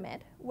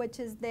pyramid, which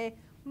is the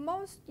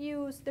most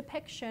used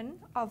depiction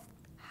of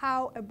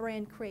how a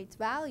brand creates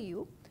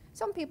value.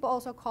 Some people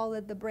also call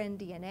it the brand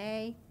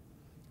DNA,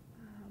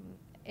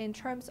 in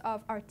terms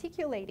of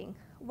articulating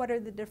what are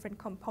the different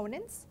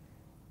components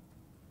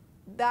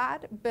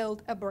that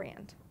build a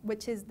brand,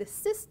 which is the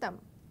system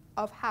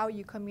of how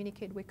you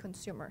communicate with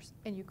consumers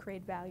and you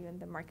create value in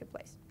the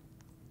marketplace.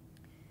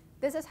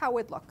 This is how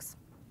it looks.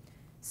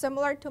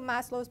 Similar to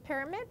Maslow's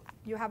pyramid,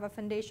 you have a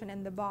foundation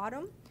in the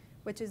bottom,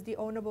 which is the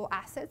ownable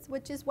assets,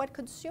 which is what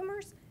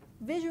consumers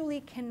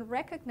visually can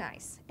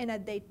recognize and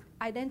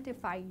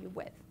identify you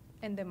with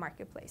in the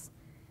marketplace.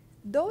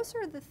 Those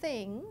are the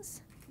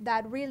things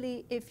that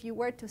really, if you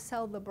were to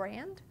sell the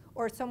brand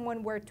or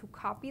someone were to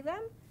copy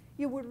them,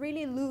 you would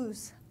really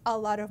lose a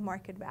lot of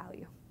market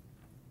value.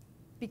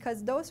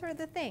 Because those are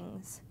the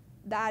things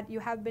that you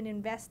have been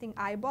investing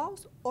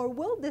eyeballs or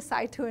will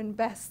decide to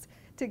invest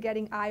to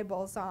getting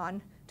eyeballs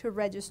on to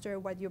register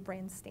what your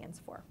brand stands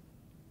for.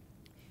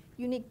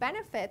 Unique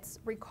benefits,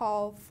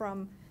 recall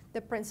from the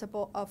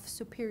principle of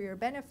superior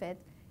benefit,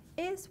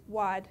 is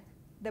what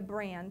the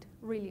brand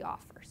really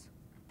offers.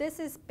 This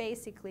is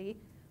basically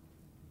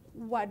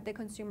what the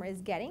consumer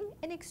is getting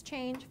in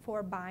exchange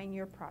for buying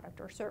your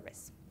product or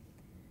service.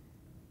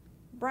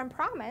 Brand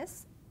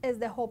promise is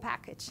the whole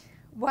package.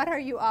 What are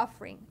you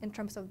offering in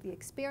terms of the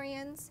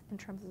experience, in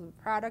terms of the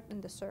product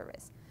and the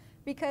service?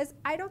 Because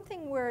I don't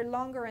think we're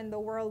longer in the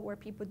world where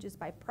people just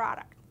buy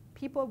product.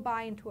 People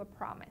buy into a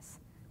promise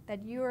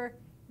that you're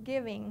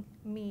giving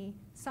me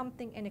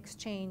something in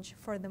exchange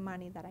for the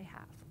money that I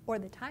have or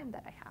the time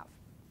that I have.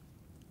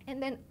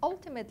 And then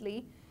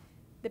ultimately,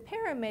 the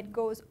pyramid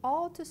goes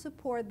all to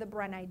support the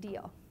brand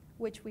ideal,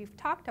 which we've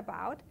talked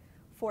about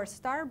for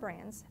star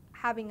brands.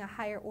 Having a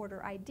higher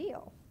order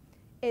ideal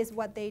is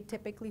what they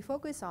typically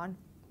focus on,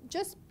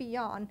 just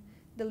beyond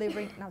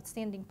delivering an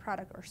outstanding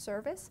product or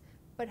service,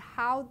 but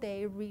how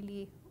they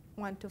really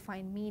want to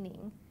find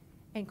meaning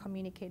and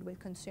communicate with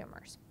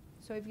consumers.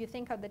 So if you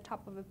think of the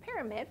top of a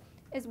pyramid,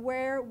 is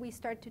where we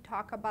start to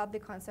talk about the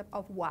concept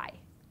of why.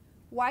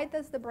 Why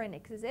does the brand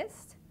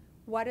exist?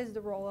 What is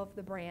the role of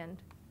the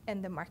brand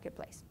in the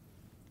marketplace?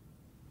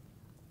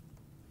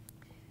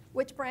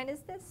 Which brand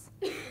is this?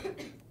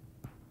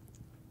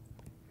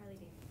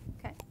 Harley-Davidson.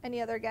 Okay,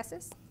 any other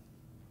guesses?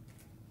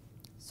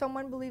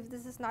 Someone believes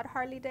this is not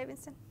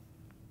Harley-Davidson?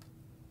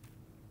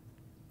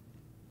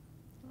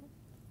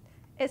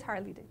 It's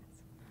Harley-Davidson.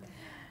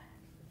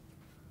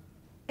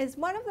 It's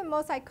one of the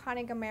most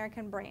iconic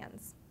American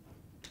brands.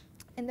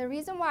 And the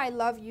reason why I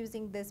love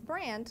using this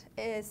brand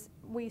is,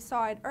 we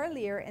saw it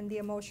earlier in the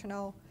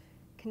emotional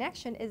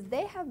connection, is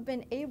they have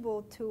been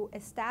able to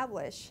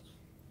establish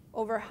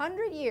over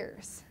 100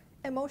 years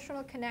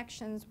emotional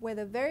connections with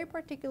a very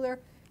particular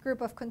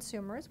group of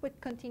consumers, which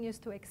continues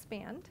to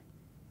expand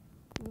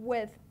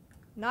with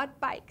not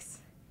bikes,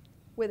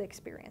 with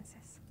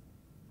experiences.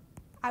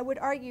 I would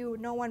argue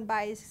no one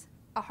buys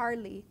a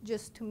Harley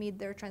just to meet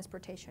their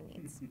transportation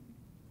needs.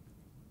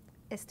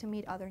 It's to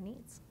meet other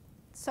needs.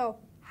 So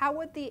how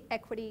would the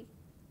equity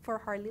for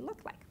Harley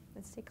look like?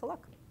 Let's take a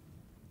look.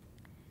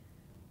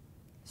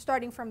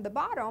 Starting from the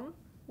bottom,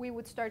 we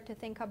would start to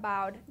think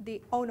about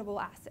the ownable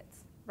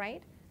assets,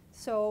 right?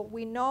 So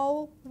we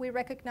know, we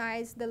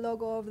recognize the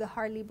logo of the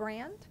Harley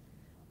brand.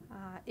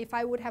 If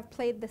I would have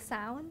played the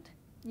sound,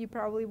 you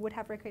probably would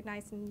have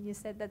recognized, and you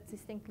said that's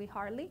distinctly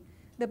Harley.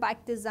 The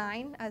bike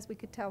design, as we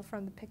could tell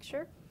from the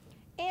picture.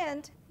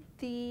 And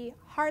the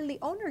Harley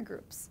owner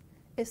groups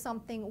is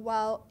something,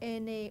 while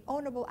in a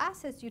ownable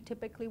assets, you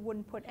typically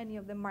wouldn't put any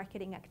of the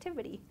marketing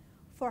activity.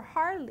 For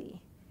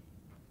Harley,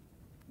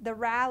 the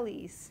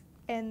rallies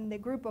and the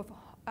group of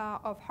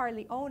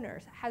Harley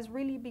owners has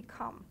really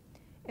become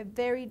a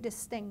very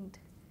distinct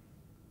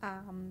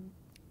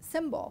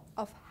symbol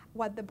of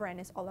what the brand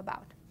is all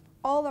about,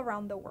 all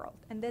around the world.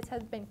 And this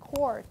has been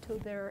core to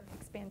their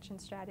expansion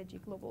strategy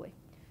globally.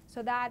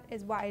 So that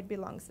is why it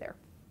belongs there.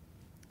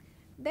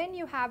 Then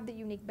you have the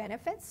unique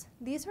benefits.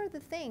 These are the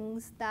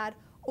things that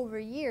over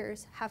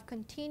years have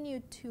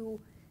continued to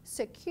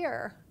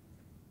secure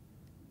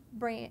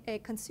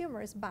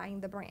consumers buying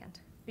the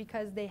brand,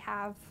 because they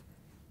have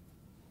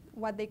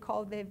what they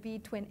call the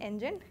V-twin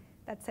engine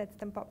that sets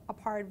them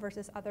apart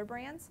versus other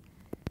brands.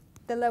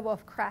 The level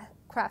of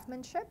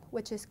craftsmanship,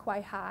 which is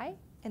quite high,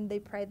 and they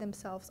pride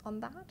themselves on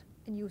that.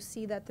 And you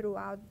see that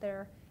throughout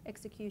their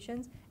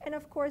executions. And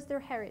of course, their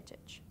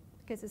heritage,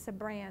 because it's a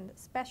brand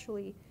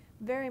especially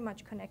very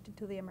much connected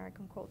to the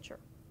American culture.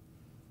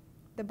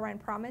 The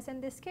brand promise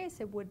in this case,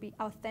 it would be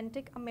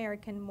authentic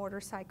American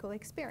motorcycle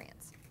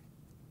experience.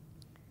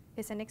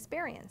 It's an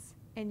experience,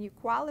 and you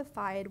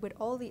qualify it with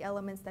all the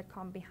elements that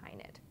come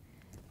behind it.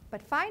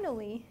 But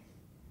finally,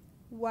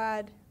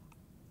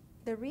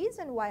 the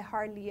reason why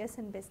Harley is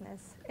in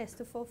business is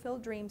to fulfill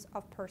dreams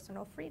of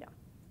personal freedom.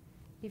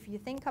 If you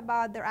think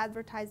about their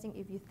advertising,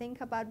 if you think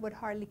about what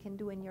Harley can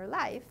do in your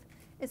life,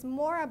 it's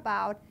more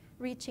about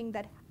reaching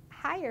that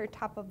higher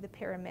top of the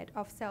pyramid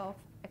of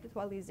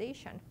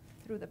self-actualization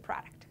through the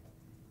product.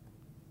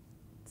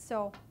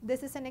 So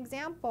this is an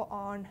example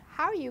on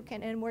how you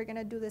can, and we're going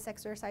to do this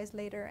exercise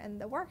later in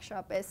the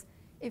workshop, is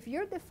if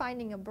you're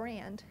defining a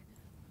brand,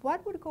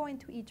 what would go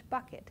into each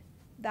bucket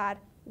that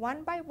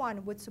one by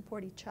one would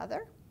support each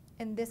other?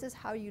 And this is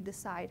how you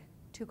decide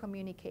to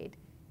communicate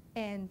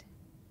and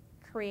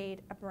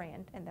create a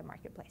brand in the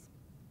marketplace.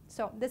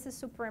 So this is a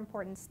super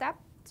important step.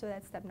 So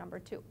that's step number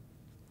 2.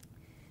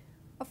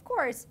 Of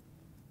course,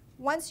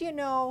 once you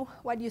know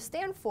what you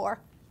stand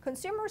for,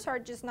 consumers are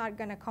just not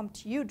going to come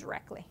to you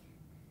directly.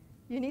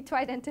 You need to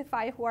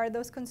identify who are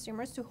those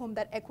consumers to whom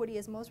that equity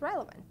is most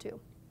relevant to.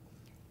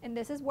 And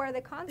this is where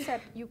the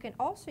concept, you can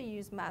also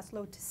use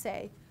Maslow to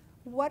say,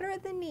 what are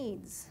the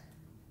needs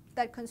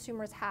that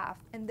consumers have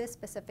in this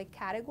specific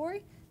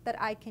category that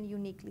I can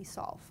uniquely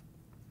solve?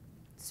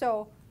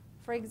 So,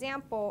 for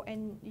example,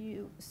 and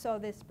you saw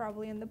this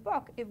probably in the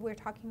book, if we're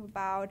talking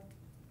about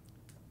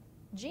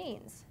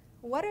jeans,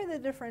 what are the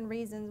different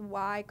reasons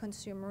why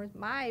consumers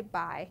might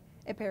buy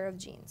a pair of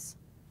jeans?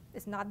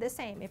 It's not the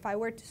same. If I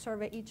were to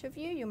survey each of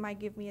you, you might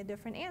give me a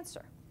different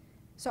answer.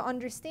 So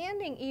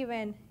understanding,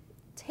 even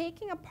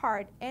taking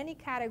apart any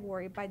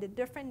category by the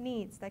different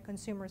needs that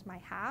consumers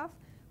might have,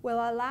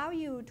 will allow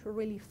you to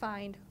really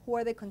find who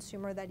are the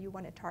consumer that you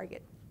want to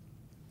target.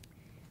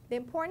 The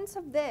importance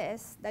of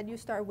this, that you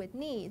start with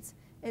needs,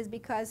 is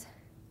because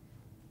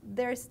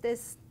there's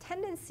this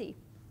tendency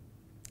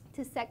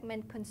to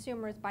segment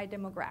consumers by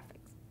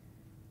demographics.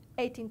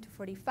 18 to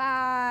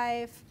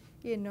 45,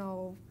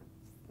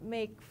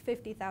 make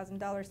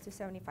 $50,000 to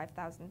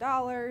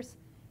 $75,000.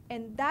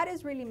 And that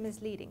is really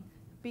misleading,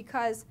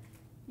 because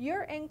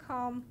your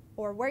income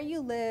or where you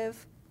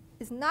live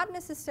is not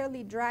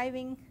necessarily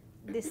driving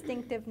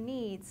distinctive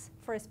needs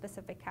for a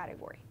specific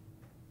category.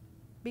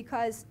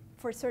 Because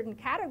for certain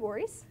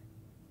categories,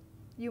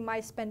 you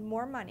might spend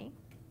more money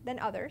than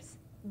others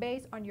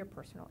based on your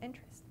personal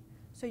interest.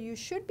 So you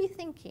should be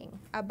thinking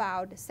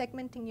about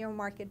segmenting your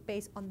market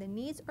based on the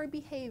needs or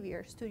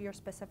behaviors to your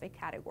specific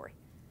category,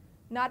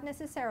 not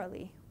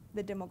necessarily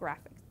the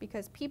demographics,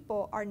 because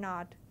people are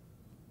not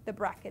the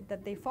bracket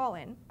that they fall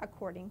in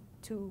according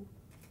to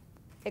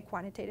a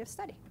quantitative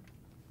study.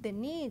 The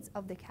needs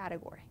of the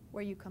category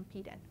where you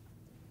compete in.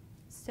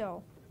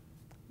 So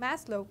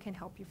Maslow can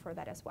help you for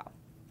that as well.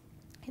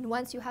 And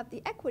once you have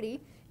the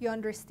equity, you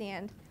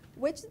understand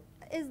which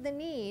is the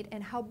need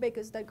and how big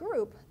is the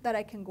group that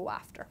I can go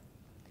after.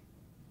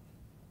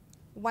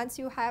 Once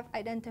you have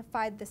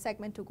identified the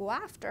segment to go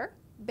after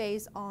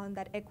based on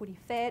that equity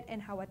fit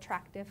and how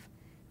attractive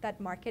that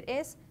market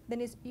is, then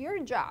it's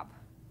your job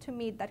to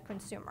meet that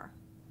consumer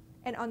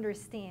and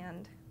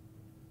understand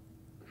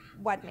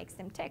what makes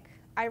them tick.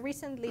 I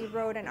recently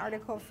wrote an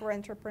article for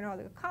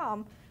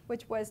Entrepreneur.com,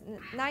 which was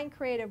 9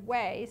 creative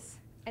ways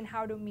and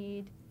how to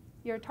meet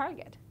your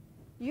target.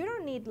 You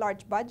don't need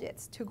large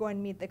budgets to go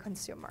and meet the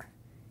consumer.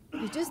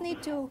 You just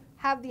need to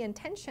have the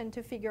intention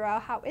to figure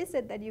out how is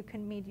it that you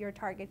can meet your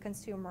target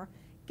consumer,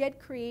 get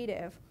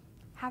creative,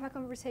 have a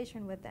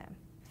conversation with them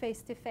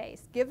face to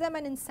face, give them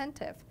an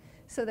incentive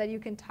so that you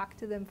can talk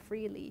to them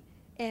freely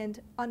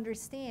and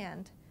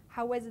understand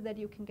how is it that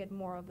you can get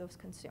more of those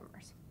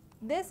consumers.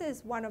 This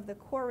is one of the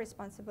core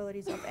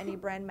responsibilities of any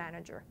brand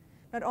manager,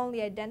 not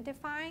only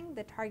identifying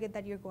the target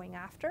that you're going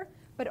after,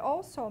 but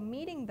also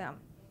meeting them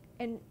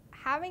and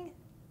having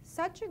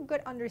such a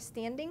good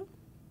understanding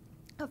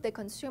of the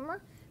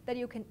consumer that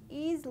you can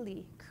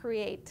easily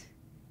create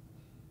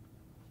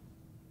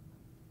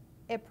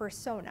a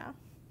persona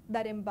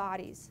that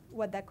embodies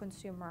what that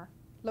consumer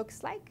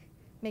looks like,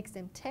 makes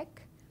them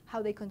tick,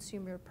 how they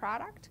consume your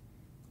product,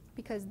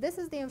 because this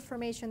is the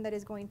information that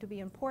is going to be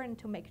important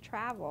to make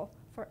travel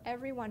for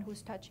everyone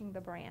who's touching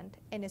the brand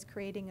and is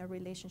creating a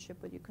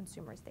relationship with your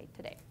consumers day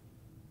to day.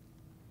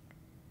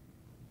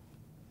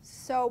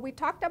 So we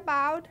talked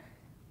about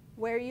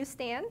where you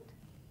stand.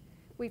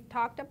 We've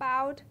talked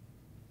about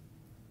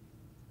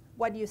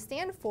what you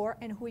stand for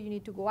and who you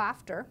need to go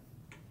after.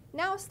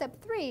 Now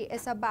step 3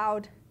 is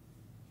about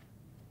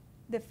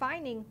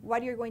defining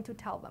what you're going to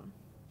tell them.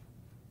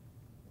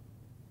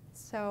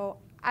 So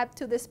up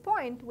to this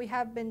point, we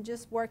have been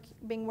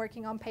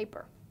working on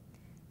paper.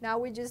 Now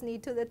we just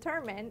need to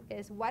determine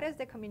is what is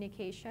the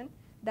communication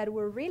that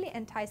will really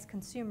entice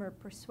consumer,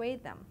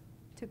 persuade them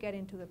to get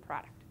into the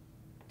product,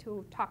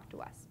 to talk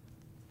to us.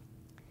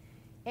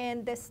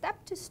 And the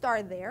step to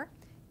start there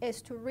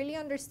is to really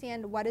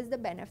understand what is the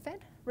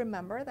benefit.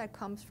 Remember, that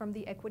comes from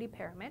the equity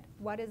pyramid.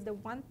 What is the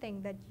one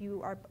thing that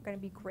you are going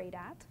to be great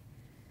at?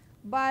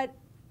 But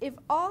if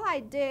all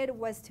I did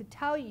was to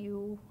tell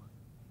you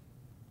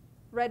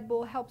Red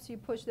Bull helps you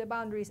push the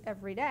boundaries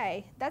every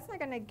day, that's not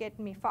going to get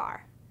me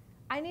far.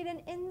 I need an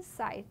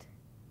insight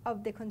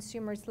of the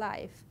consumer's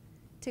life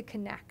to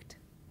connect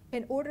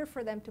in order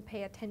for them to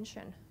pay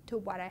attention to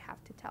what I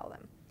have to tell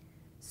them.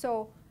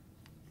 So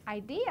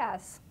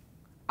ideas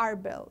are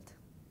built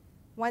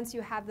once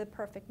you have the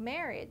perfect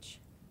marriage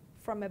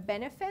from a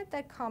benefit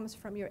that comes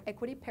from your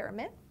equity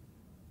pyramid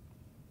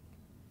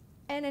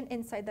and an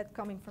insight that's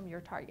coming from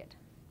your target.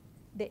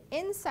 The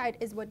insight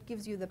is what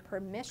gives you the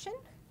permission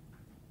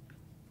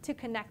to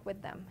connect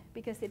with them,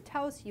 because it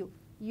tells you,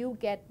 you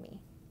get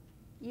me,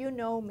 you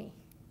know me.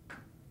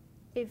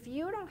 If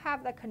you don't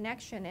have the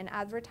connection in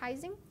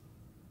advertising,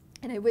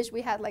 and I wish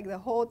we had like the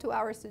whole 2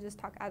 hours to just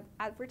talk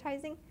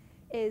advertising,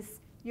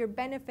 is your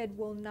benefit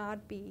will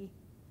not be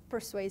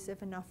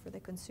persuasive enough for the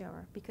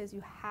consumer, because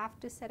you have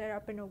to set it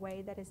up in a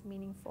way that is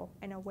meaningful,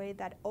 in a way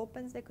that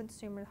opens the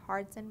consumer's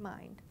hearts and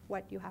mind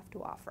what you have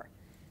to offer.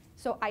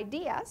 So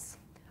ideas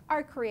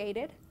are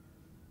created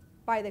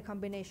by the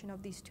combination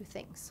of these two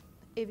things.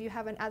 If you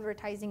have an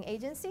advertising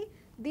agency,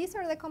 these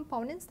are the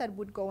components that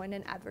would go in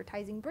an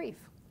advertising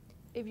brief.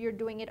 If you're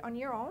doing it on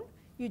your own,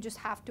 you just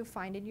have to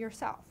find it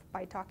yourself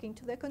by talking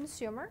to the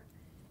consumer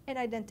and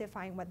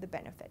identifying what the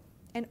benefit.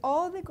 And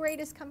all the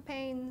greatest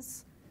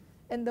campaigns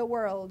in the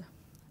world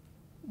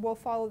will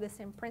follow the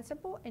same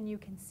principle, and you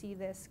can see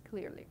this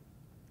clearly.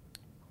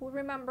 Who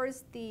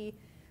remembers the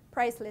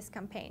Priceless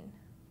campaign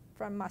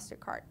from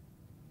MasterCard,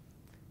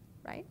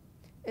 right?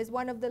 It's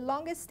one of the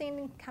longest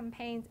standing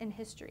campaigns in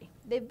history.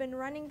 They've been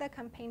running the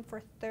campaign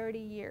for 30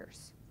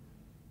 years.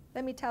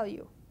 Let me tell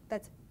you,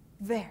 that's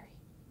very,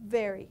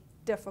 very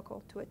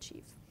difficult to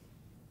achieve.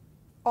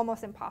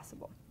 Almost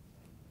impossible.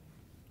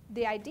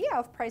 The idea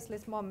of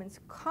priceless moments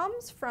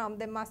comes from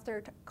the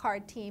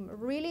MasterCard team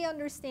really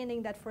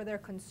understanding that for their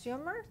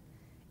consumers,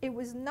 it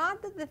was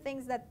not that the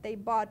things that they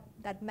bought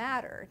that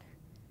mattered,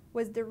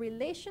 was the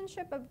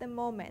relationship of the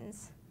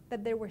moments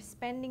that they were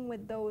spending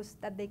with those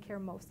that they care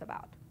most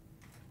about.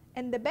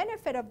 And the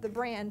benefit of the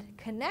brand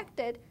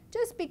connected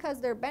just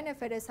because their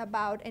benefit is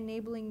about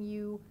enabling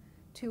you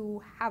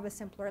to have a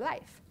simpler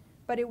life.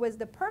 But it was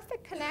the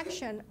perfect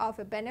connection of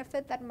a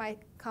benefit that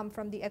might come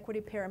from the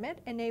equity pyramid,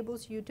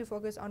 enables you to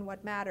focus on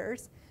what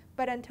matters.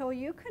 But until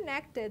you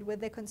connected with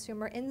the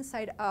consumer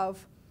insight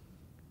of,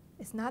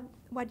 it's not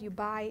what you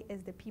buy,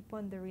 it's the people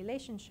and the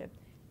relationship,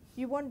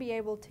 you won't be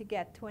able to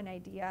get to an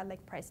idea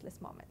like priceless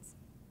moments.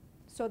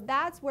 So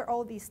that's where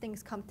all these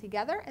things come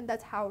together, and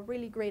that's how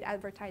really great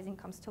advertising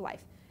comes to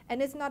life.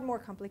 And it's not more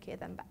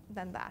complicated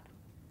than that.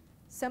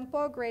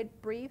 Simple,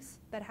 great briefs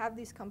that have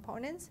these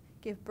components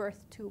give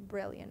birth to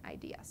brilliant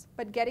ideas.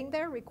 But getting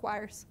there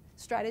requires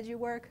strategy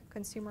work,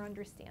 consumer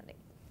understanding.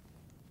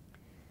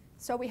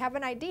 So we have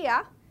an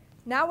idea.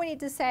 Now we need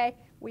to say,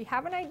 we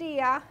have an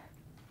idea.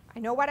 I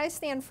know what I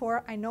stand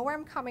for. I know where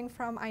I'm coming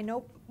from. I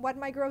know what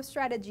my growth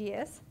strategy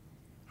is.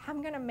 How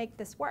I'm going to make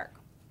this work.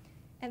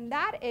 And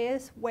that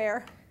is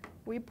where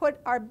we put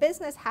our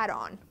business hat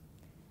on.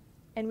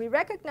 And we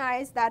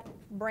recognize that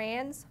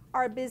brands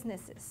are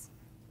businesses.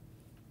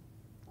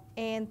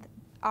 And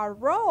our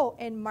role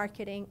in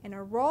marketing and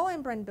our role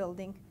in brand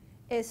building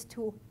is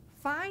to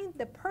find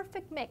the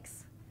perfect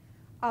mix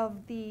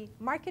of the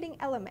marketing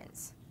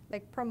elements,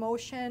 like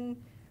promotion,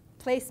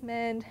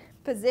 placement,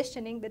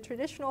 positioning, the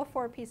traditional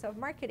 4 pieces of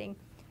marketing,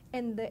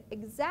 and the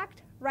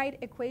exact right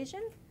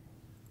equation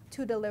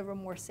to deliver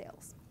more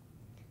sales.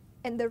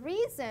 And the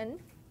reason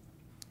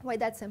why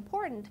that's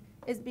important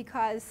is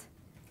because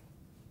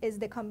it's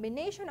the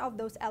combination of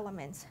those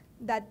elements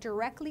that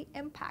directly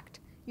impact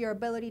your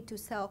ability to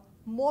sell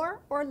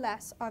more or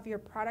less of your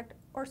product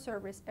or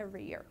service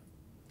every year.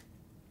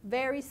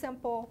 Very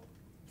simple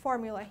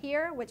formula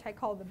here, which I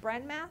call the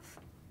brand math.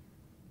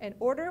 In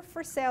order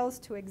for sales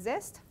to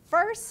exist,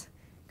 first,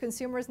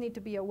 consumers need to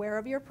be aware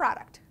of your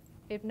product.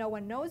 If no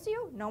one knows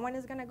you, no one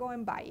is going to go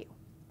and buy you.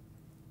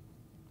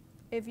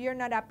 If you're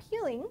not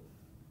appealing,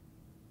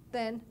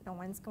 then no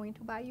one's going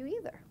to buy you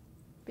either,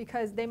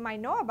 because they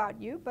might know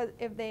about you, but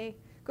if they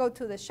go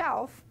to the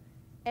shelf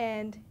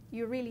and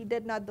you really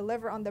did not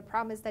deliver on the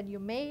promise that you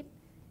made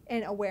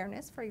in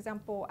awareness, for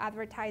example,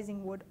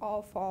 advertising would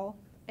all fall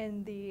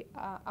in the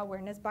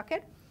awareness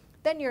bucket,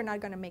 then you're not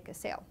going to make a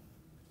sale.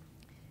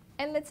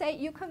 And let's say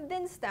you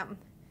convince them.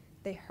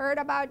 They heard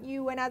about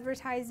you in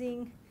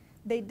advertising.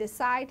 They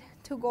decide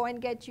to go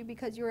and get you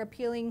because you're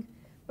appealing.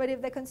 But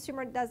if the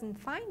consumer doesn't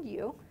find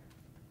you,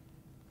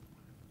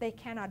 they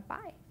cannot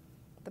buy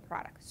the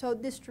product. So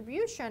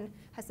distribution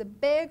has a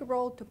big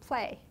role to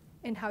play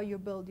in how you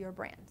build your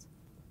brand.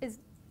 It's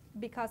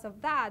because of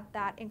that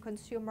in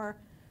consumer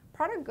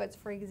product goods,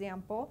 for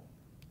example,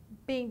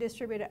 being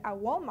distributed at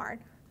Walmart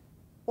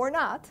or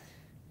not,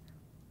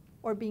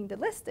 or being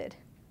delisted,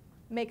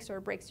 makes or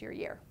breaks your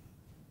year.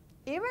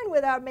 Even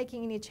without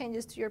making any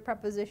changes to your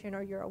proposition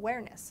or your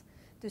awareness,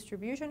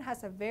 distribution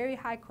has a very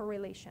high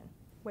correlation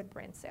with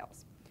brand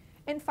sales.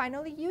 And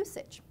finally,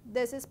 usage.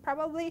 This is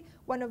probably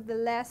one of the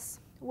less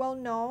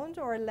well-known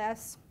or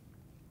less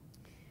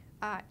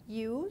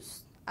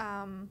used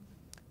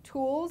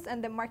tools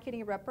and the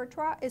marketing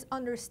repertoire, is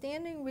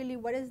understanding really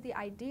what is the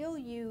ideal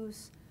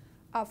use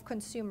of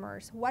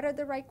consumers, what are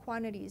the right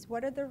quantities,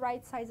 what are the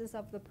right sizes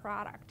of the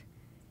product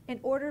in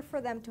order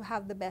for them to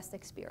have the best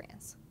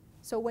experience.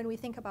 So when we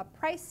think about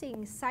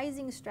pricing,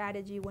 sizing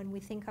strategy, when we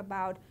think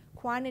about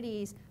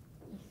quantities,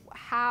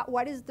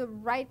 what is the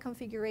right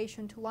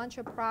configuration to launch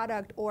a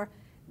product, or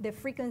the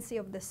frequency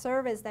of the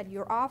service that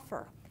you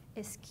offer,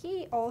 is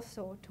key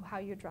also to how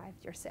you drive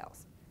your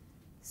sales.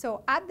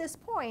 So at this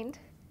point,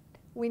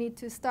 we need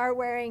to start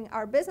wearing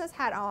our business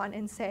hat on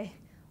and say,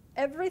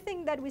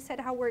 everything that we said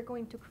how we're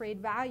going to create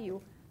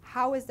value,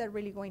 how is that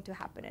really going to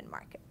happen in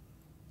market?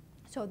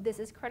 So this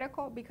is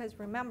critical because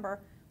remember,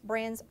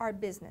 brands are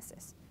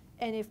businesses.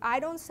 And if I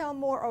don't sell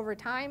more over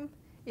time,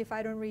 if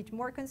I don't reach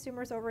more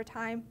consumers over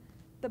time,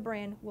 the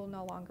brand will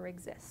no longer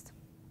exist.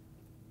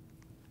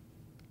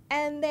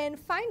 And then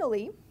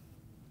finally,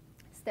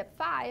 step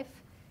 5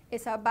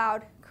 is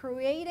about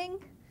creating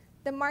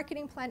the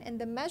marketing plan and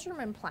the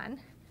measurement plan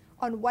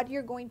on what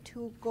you're going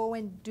to go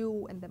and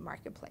do in the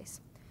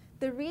marketplace.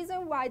 The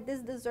reason why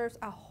this deserves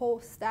a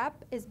whole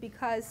step is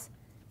because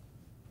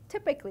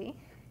typically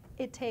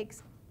it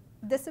takes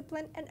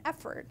discipline and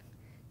effort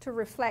to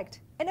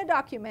reflect in a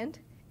document,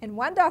 in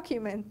one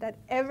document that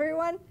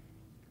everyone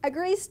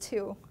agrees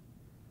to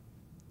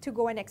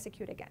go and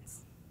execute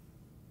against.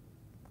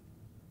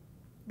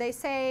 They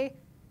say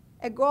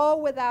a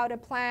goal without a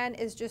plan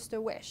is just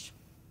a wish.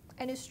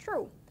 And it's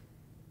true.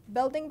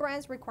 Building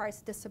brands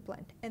requires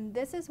discipline. And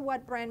this is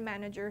what brand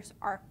managers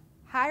are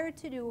hired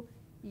to do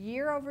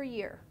year over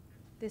year.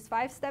 These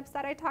 5 steps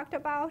that I talked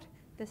about,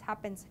 this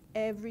happens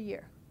every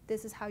year.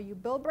 This is how you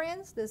build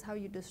brands, this is how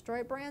you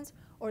destroy brands,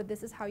 or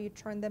this is how you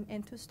turn them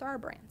into star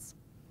brands.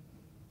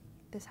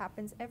 This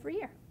happens every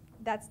year.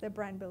 That's the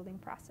brand building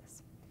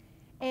process.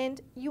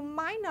 And you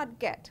might not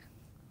get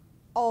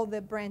all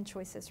the brand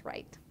choices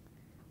right.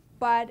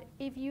 But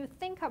if you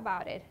think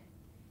about it,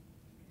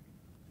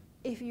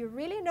 if you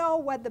really know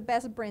what the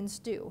best brands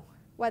do,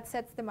 what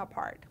sets them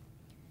apart,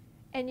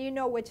 and you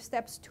know which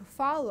steps to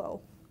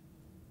follow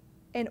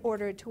in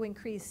order to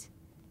increase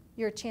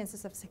your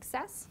chances of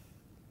success,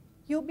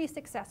 you'll be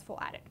successful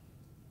at it.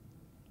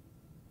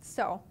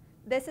 So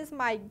this is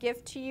my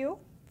gift to you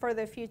for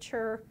the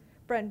future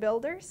brand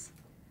builders.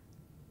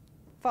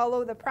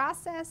 Follow the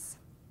process,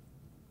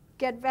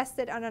 get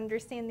vested on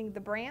understanding the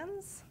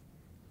brands,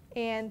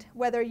 and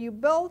whether you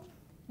build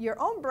your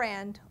own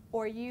brand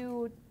or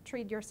you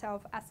treat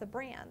yourself as a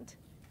brand,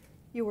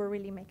 you will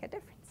really make a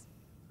difference.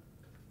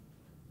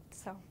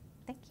 So,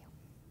 thank you.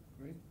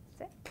 Great.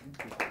 That's it. Thank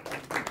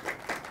you.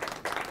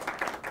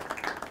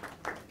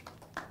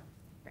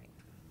 Great.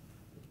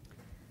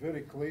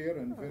 Very clear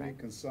and very right.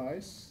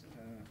 concise.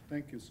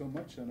 Thank you so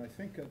much. And I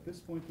think at this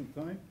point in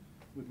time,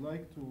 we'd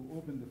like to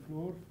open the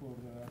floor for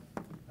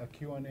a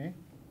Q&A.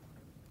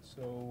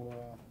 So,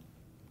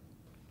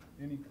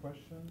 any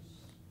questions?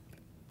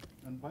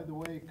 And by the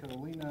way,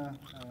 Carolina,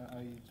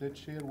 I did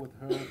share with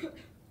her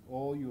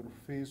all your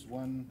phase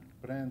 1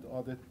 brand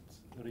audit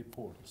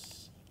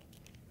reports.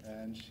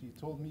 And she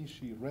told me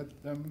she read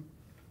them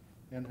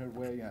in her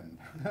way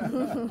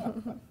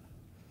in.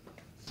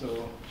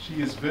 So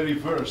she is very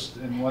versed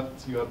in what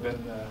you have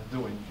been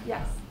doing.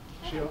 Yes.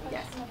 I have a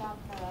question about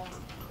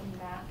the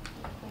math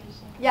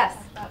equation. Yes.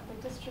 About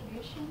the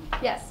distribution.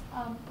 Yes.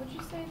 Would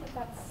you say that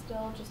that's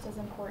still just as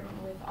important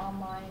with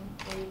online,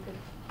 where you could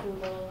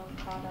Google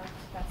a product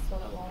that's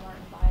sold at Walmart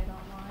and buy it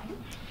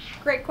online?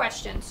 Great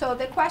question. So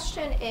the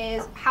question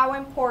is how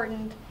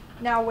important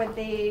now with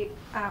the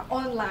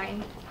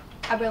online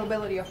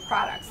availability of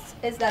products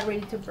is that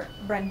really to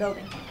brand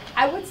building?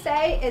 I would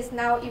say is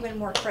now even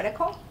more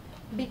critical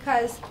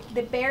because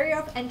the barrier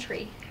of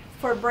entry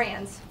for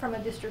brands from a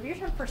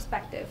distribution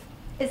perspective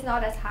is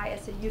not as high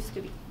as it used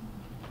to be.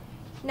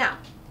 Now,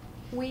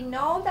 we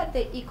know that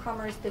the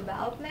e-commerce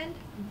development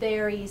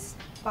varies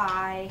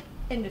by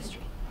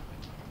industry.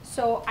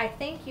 So I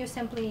think you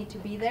simply need to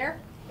be there,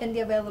 and the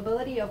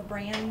availability of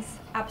brands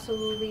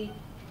absolutely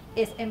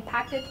is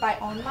impacted by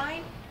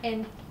online,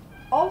 and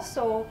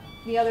also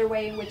the other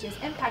way in which is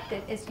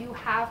impacted is you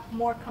have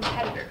more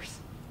competitors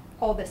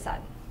all of a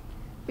sudden.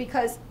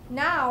 Because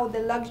now the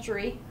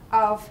luxury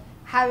of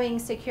having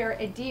secured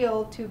a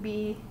deal to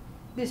be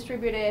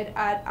distributed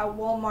at a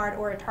Walmart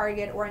or a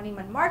Target or an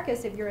Neiman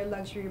Marcus, if you're a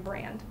luxury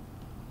brand,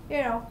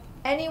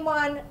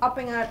 anyone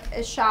opening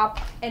a shop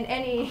in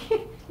any,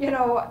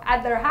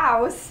 at their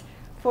house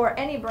for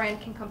any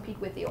brand can compete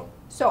with you.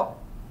 So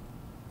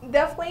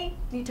definitely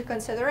need to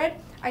consider it.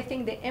 I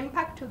think the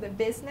impact to the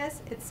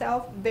business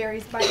itself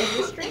varies by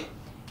industry.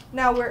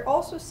 Now we're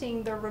also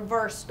seeing the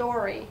reverse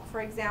story.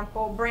 For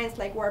example, brands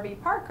like Warby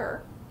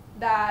Parker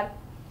that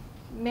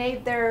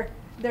made their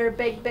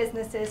big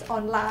businesses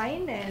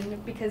online,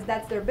 and because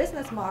that's their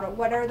business model,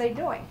 what are they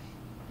doing?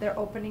 They're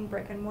opening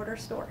brick and mortar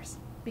stores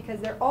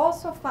because they're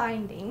also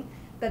finding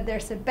that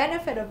there's a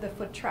benefit of the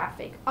foot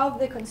traffic, of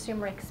the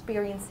consumer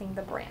experiencing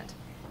the brand.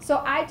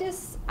 So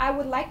I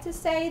would like to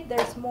say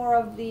there's more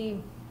of the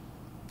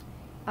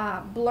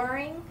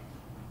blurring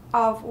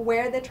of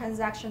where the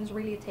transactions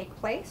really take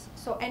place.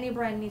 So any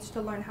brand needs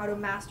to learn how to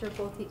master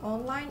both the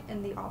online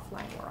and the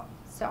offline world.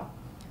 So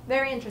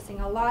very interesting,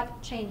 a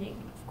lot changing,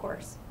 of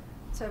course.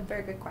 So a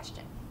very good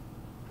question.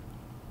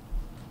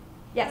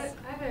 Yes?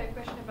 I have a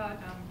question about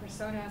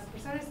personas.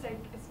 Personas,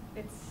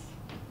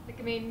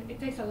 it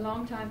takes a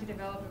long time to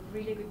develop a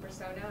really good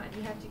persona, and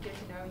you have to get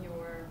to know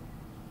your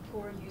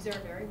core user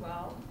very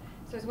well.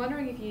 So I was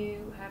wondering if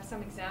you have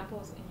some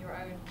examples in your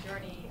own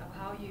journey of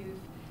how you've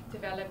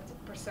developed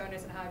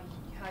personas and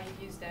how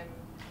you use them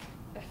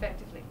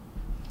effectively.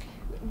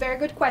 Very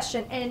good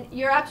question, and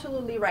you're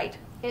absolutely right.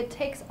 It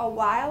takes a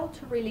while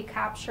to really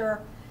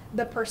capture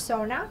the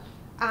persona.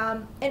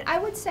 And I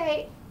would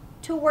say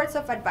 2 words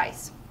of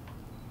advice.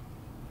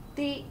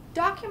 The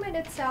document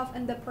itself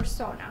and the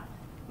persona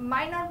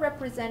might not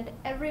represent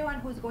everyone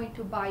who's going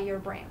to buy your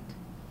brand.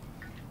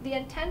 The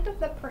intent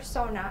of the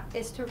persona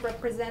is to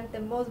represent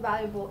the most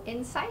valuable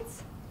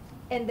insights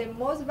and the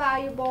most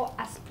valuable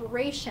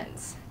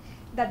aspirations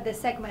that the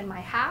segment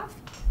might have,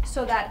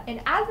 so that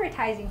in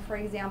advertising, for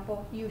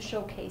example, you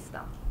showcase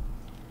them.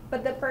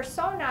 But the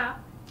persona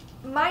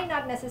might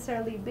not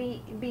necessarily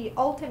be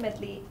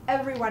ultimately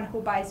everyone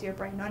who buys your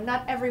brand, or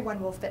not everyone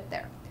will fit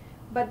there.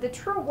 But the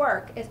true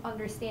work is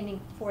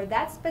understanding for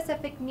that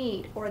specific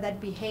need or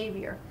that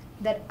behavior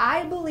that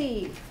I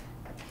believe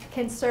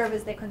can serve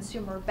as the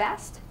consumer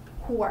best,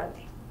 who are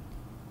they?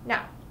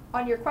 Now,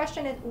 on your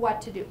question is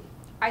what to do.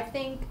 I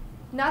think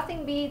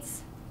nothing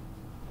beats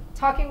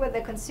talking with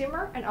the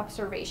consumer and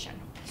observation.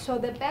 So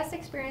the best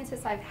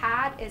experiences I've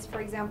had is,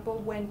 for example,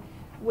 when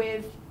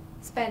we've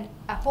spent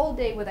a whole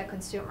day with a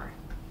consumer,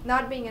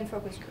 not being in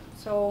focus group.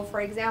 So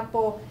for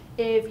example,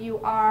 if you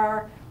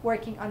are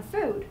working on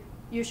food,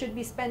 you should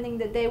be spending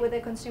the day with a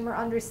consumer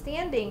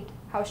understanding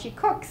how she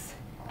cooks,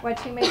 what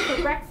she makes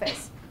for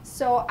breakfast.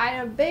 So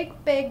I'm a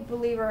big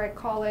believer, I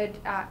call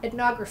it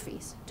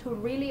ethnographies, to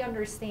really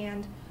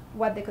understand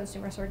what the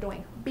consumers are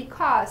doing.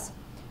 Because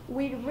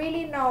we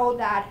really know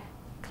that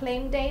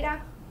claim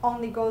data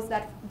only goes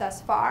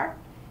thus far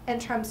in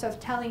terms of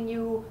telling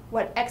you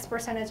what X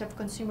percentage of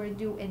consumers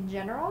do in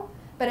general,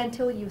 but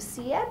until you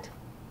see it,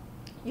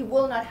 you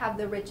will not have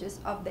the riches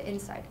of the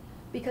insight.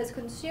 Because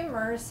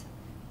consumers,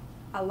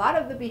 a lot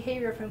of the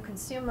behavior from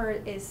consumer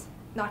is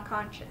not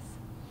conscious.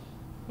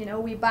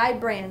 We buy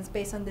brands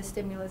based on the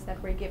stimulus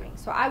that we're giving.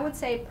 So I would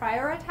say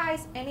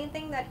prioritize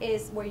anything that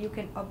is where you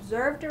can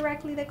observe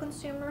directly the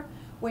consumer,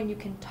 when you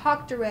can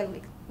talk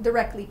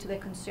directly to the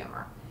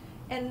consumer.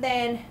 And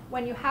then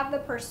when you have the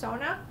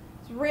persona,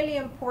 it's really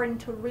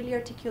important to really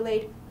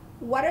articulate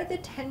what are the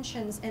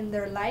tensions in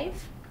their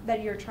life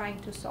that you're trying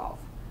to solve.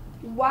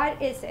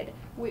 What is it?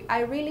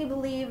 I really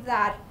believe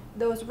that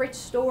those rich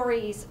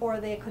stories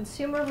or the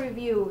consumer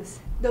reviews,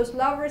 those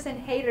lovers and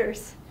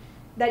haters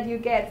that you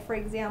get, for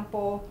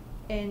example,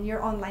 in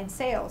your online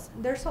sales,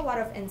 there's a lot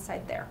of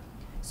insight there.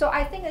 So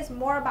I think it's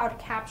more about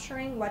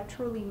capturing what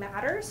truly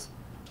matters.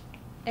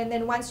 And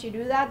then once you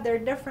do that, there are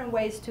different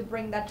ways to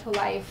bring that to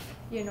life,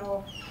 in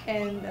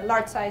a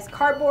large size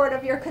cardboard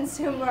of your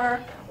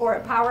consumer or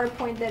a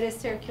PowerPoint that is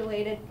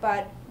circulated.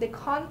 But the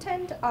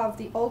content of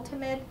the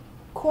ultimate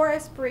core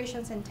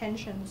aspirations and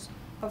tensions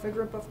of a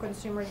group of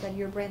consumers that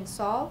your brand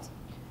solves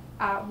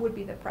would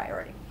be the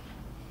priority.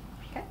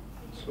 Okay?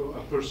 So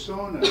a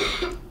persona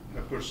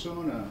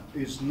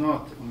is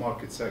not a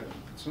market segment.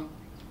 So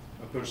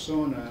a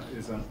persona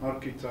is an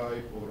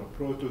archetype or a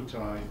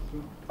prototype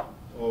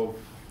of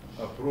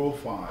a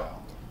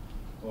profile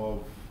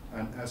of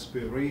an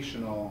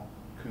aspirational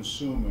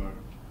consumer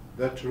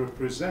that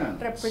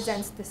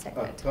represents the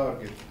segment. A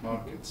target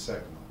market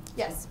segment.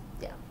 Yes.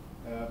 Yeah.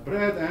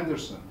 Brad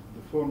Anderson,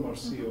 the former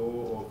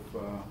CEO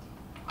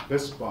of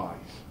Best Buy,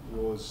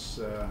 was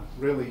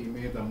really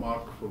made a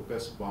mark for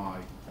Best Buy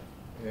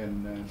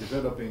in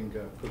developing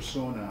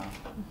persona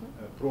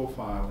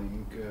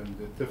profiling and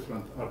the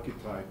different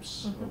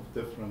archetypes of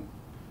different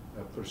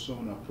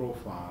persona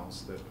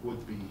profiles that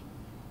would be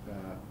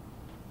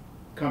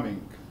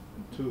coming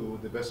to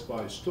the Best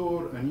Buy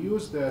store, and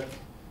use that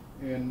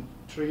in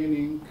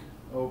training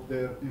of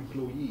their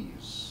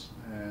employees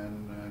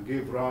and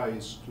gave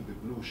rise to the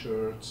blue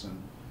shirts,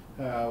 and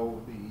how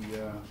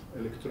the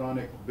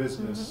electronic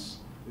business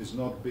is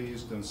not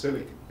based on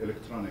selling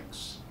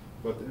electronics,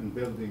 but in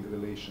building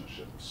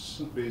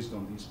relationships based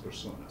on these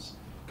personas.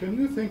 Can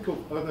you think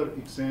of other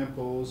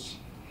examples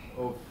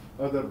of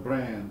other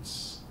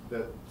brands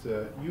that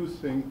you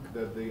think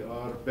that they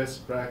are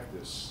best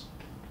practice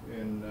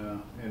in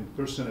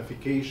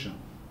personification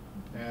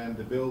and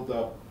the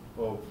build-up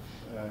of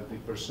the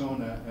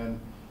persona and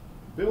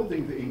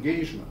building the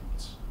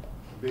engagement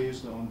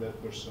based on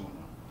that persona?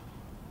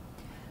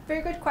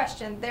 Very good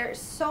question. There's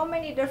so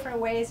many different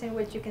ways in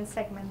which you can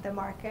segment the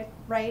market,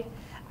 right?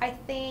 I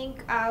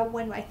think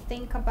when I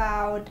think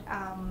about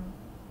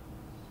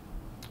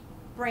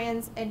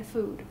brands in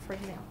food, for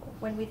example,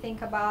 when we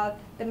think about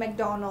the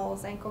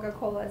McDonald's and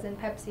Coca-Colas and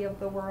Pepsi of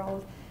the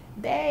world,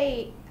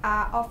 they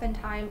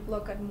oftentimes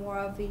look at more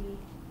of the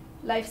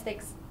life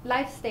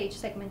stage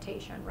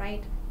segmentation,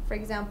 right? For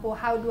example,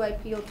 how do I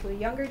appeal to a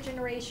younger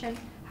generation?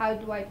 How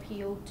do I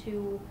appeal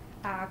to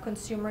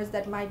consumers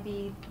that might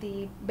be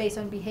based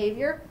on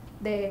behavior,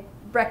 the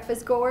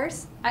breakfast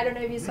goers? I don't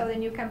know if you saw the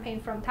new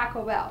campaign from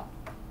Taco Bell,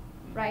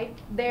 right?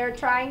 They're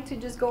trying to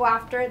just go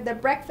after the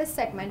breakfast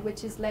segment,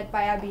 which is led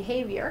by a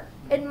behavior.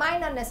 It might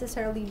not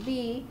necessarily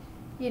be,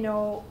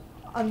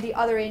 on the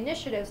other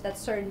initiatives that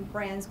certain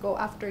brands go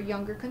after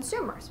younger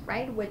consumers,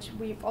 right? Which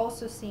we've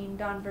also seen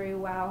done very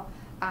well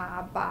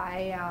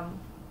by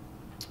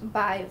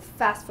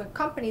fast food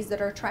companies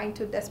that are trying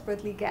to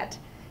desperately get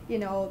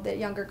the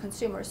younger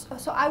consumers.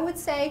 So I would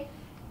say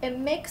a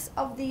mix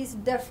of these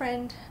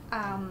different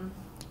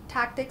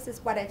tactics is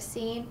what I've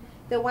seen.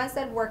 The ones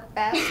that work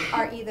best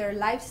are either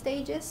life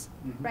stages,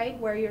 right,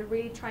 where you're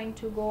really trying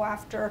to go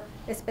after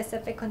a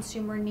specific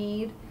consumer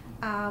need.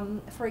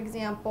 For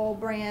example,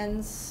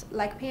 brands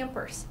like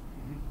Pampers,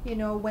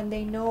 when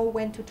they know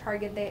when to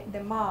target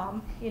the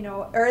mom,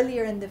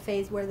 earlier in the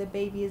phase where the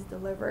baby is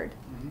delivered,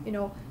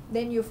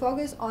 then you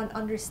focus on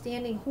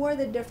understanding who are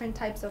the different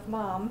types of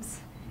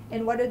moms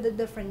and what are the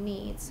different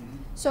needs.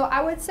 So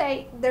I would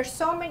say there's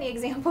so many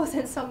examples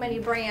and so many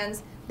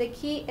brands. The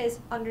key is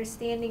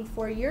understanding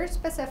for your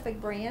specific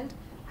brand,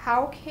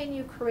 how can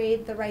you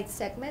create the right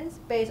segments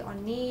based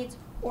on needs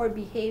or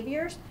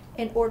behaviors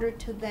in order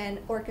to then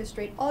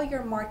orchestrate all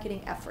your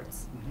marketing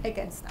efforts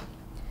against them.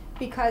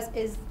 Because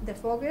it's the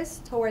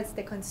focus towards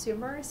the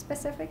consumer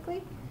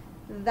specifically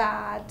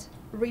that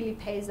really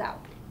pays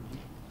out.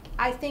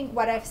 I think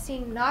what I've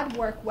seen not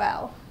work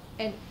well,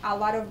 and a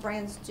lot of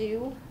brands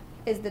do,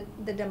 is the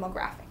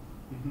demographic.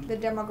 The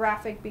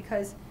demographic,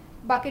 because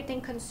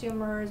bucketing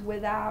consumers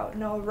without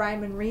no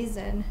rhyme and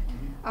reason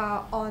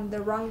on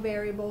the wrong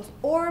variables,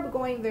 or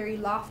going very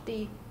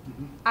lofty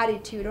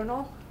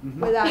attitudinal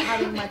without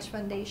having much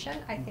foundation.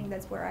 I think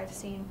that's where I've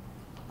seen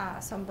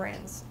some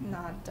brands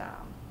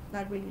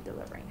not really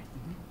delivering.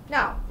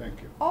 Now,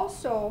 thank you.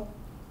 Also,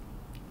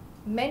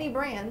 many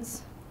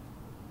brands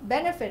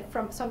benefit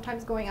from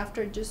sometimes going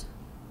after just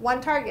one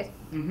target,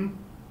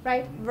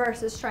 right,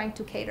 versus trying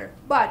to cater.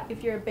 But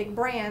if you're a big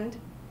brand,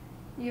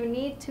 you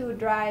need to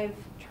drive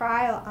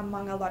trial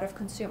among a lot of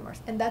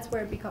consumers, and that's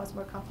where it becomes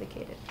more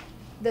complicated.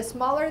 The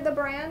smaller the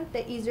brand,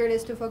 the easier it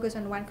is to focus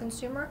on one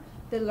consumer.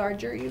 The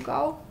larger you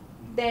go,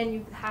 then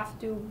you have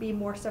to be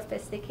more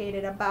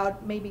sophisticated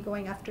about maybe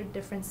going after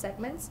different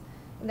segments.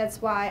 And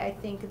that's why I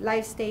think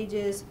life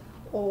stages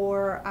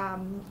or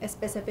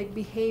specific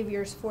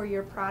behaviors for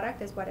your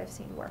product is what I've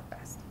seen work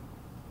best.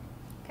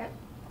 Okay?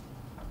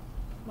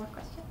 More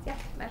questions? Yeah,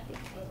 Matthew.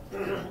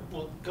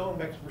 Well, going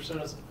back to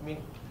personas, I mean,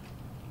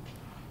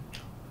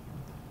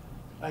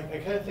 I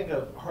kind of think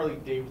of Harley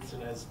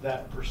Davidson as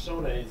that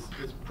persona is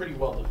pretty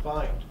well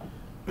defined,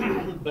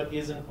 but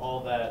isn't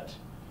all that,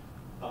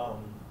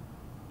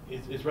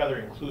 is rather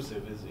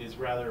inclusive, is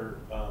rather,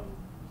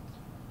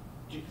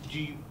 do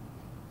you,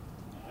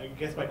 I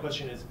guess my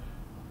question is,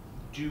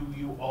 do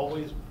you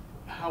always,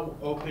 how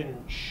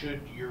open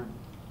should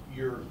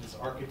this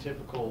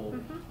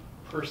archetypical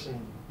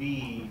person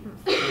be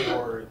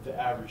for the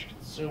average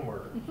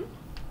consumer?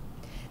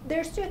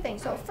 There's two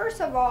things. So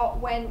first of all,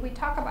 when we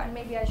talk about,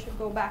 maybe I should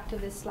go back to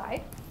this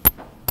slide,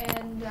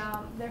 and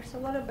there's a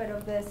little bit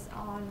of this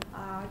on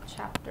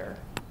chapter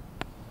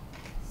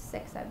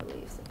 6, I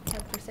believe,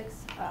 chapter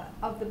 6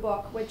 of the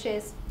book, which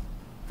is,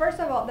 first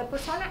of all, the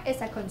persona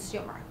is a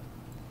consumer.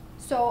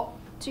 So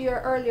to your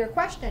earlier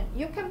question,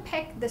 you can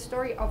pick the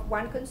story of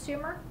one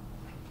consumer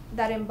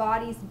that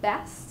embodies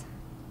best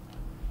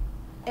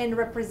and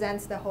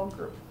represents the whole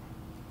group.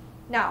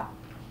 Now,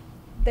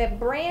 the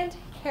brand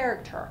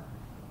character,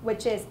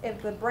 which is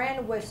if the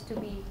brand was to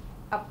be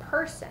a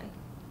person,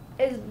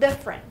 is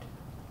different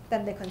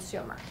than the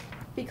consumer.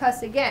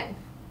 Because again,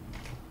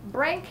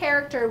 brand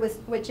character,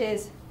 which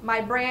is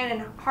my brand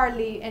and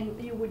Harley,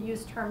 and you would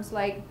use terms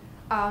like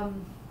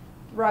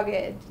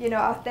rugged,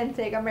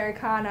 authentic,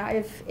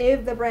 Americana.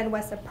 If the brand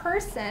was a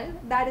person,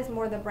 that is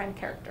more the brand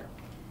character.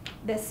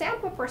 The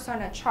sample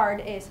persona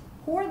chart is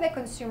who are the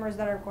consumers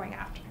that are going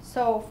after.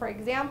 So for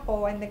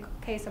example, in the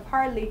case of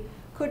Harley,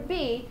 could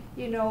be,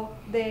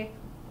 the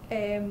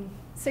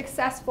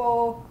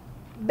successful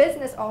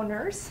business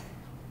owners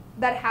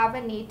that have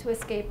a need to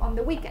escape on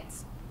the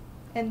weekends.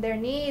 And their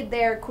need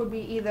there could be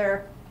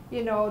either,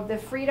 you know, the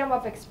freedom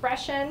of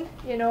expression,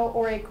 you know,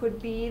 or it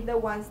could be the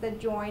ones that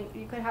join.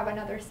 You could have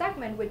another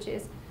segment, which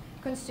is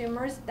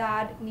consumers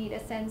that need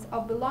a sense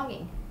of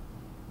belonging.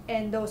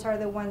 And those are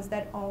the ones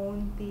that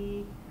own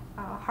the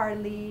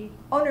Harley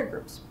owner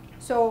groups.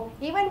 So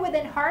even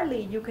within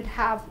Harley, you could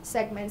have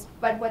segments,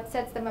 but what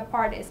sets them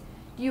apart is,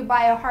 do you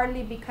buy a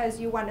Harley because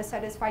you want to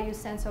satisfy your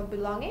sense of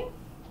belonging?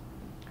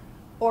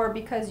 Or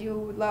because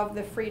you love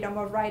the freedom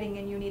of riding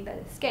and you need that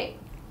escape?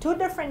 Two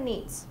different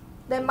needs.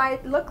 They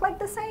might look like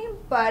the same,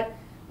 but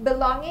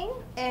belonging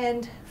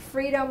and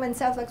freedom and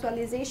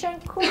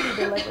self-actualization could be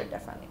delivered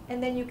differently.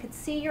 And then you could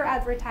see your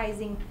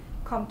advertising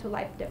come to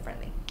life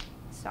differently.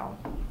 So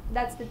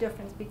that's the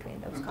difference between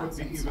those concepts.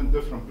 Could be even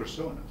different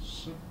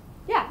personas.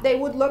 Yeah, they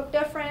would look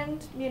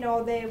different. You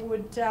know, they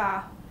would,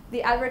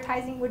 the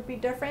advertising would be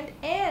different,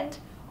 and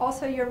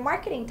also your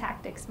marketing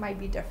tactics might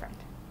be different,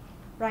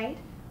 right?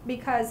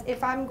 Because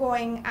if I'm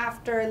going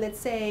after, let's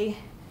say,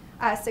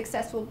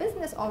 successful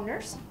business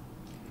owners,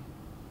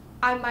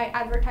 I might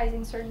advertise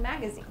in certain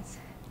magazines,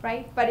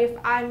 right? But if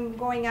I'm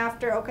going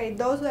after, okay,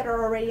 those that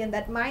are already in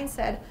that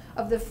mindset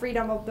of the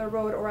freedom of the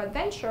road or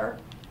adventure,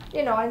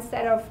 you know,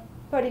 instead of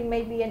putting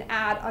maybe an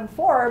ad on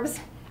Forbes,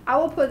 I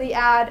will put the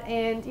ad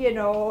in, you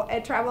know,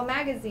 a travel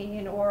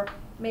magazine, or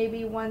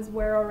maybe ones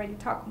where I already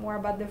talk more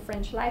about the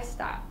French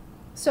lifestyle.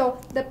 So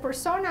the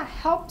persona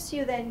helps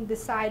you then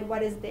decide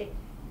what is the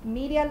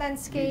media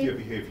landscape,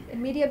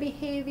 media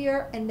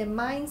behavior, and the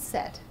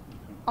mindset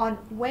on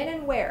when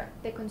and where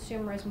the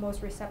consumer is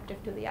most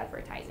receptive to the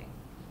advertising.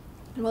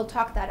 And we'll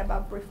talk that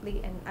about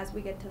briefly as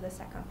we get to the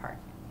second part.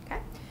 Okay.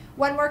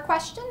 One more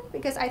question,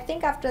 because I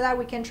think after that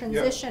we can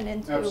transition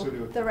into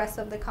absolutely. The rest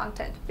of the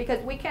content,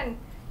 because we can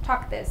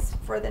talk this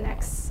for the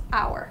next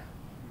hour,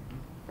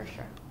 for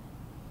sure.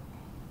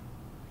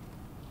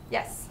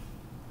 Yes?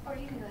 Or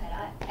you can go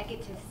ahead. I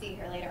get to see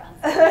her later on.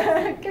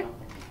 Okay.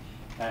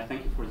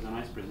 Thank you for the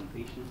nice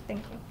presentation.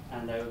 Thank you.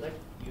 And I would like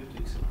you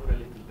to explore a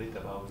little bit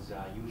about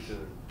the user,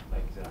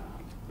 like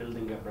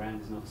building a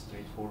brand is not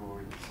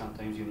straightforward.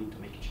 Sometimes you need to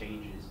make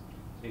changes.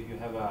 So if you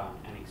have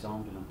an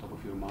example on top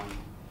of your mind.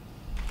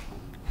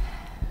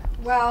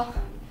 Well,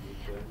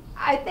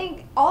 I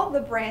think all the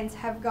brands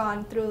have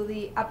gone through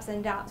the ups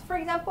and downs. For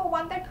example,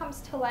 one that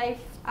comes to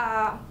life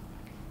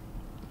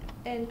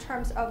in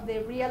terms of the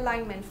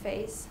realignment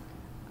phase,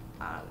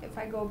 if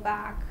I go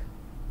back,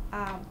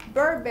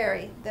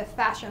 Burberry, the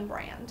fashion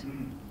brand,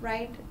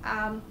 right?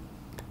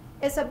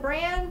 It's a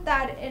brand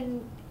that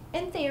in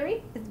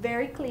theory is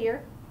very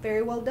clear,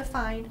 very well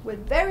defined,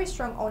 with very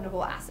strong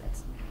ownable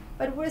assets.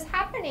 But what was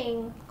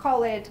happening,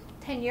 call it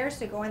 10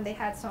 years ago, and they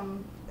had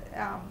some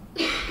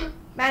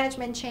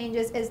management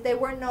changes, is they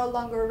were no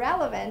longer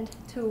relevant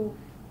to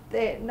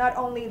not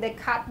only the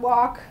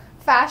catwalk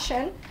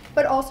fashion,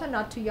 but also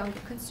not to younger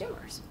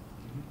consumers.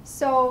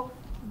 So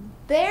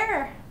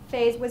their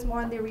phase was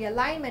more on the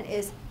realignment,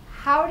 is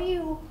how do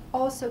you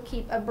also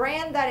keep a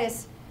brand that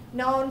is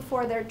known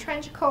for their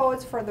trench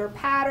coats, for their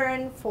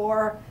pattern,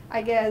 for,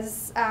 I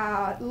guess,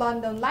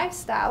 London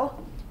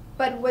lifestyle,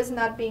 but was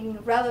not being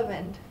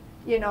relevant,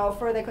 you know,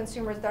 for the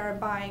consumers that are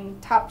buying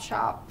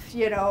Topshop,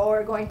 you know,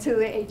 or going to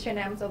the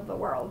H&Ms of the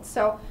world.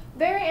 So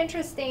very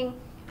interesting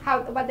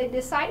how what they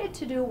decided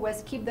to do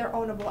was keep their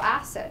ownable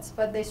assets,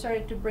 but they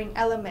started to bring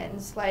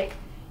elements like,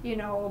 you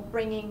know,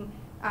 bringing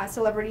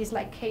celebrities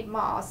like Kate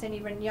Moss, and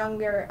even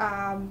younger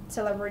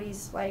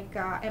celebrities like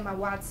Emma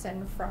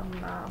Watson from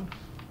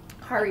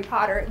Harry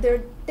Potter.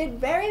 They did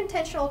very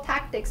intentional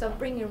tactics of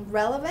bringing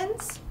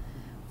relevance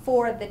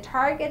for the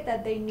target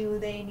that they knew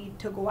they need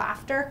to go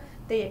after.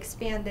 They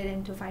expanded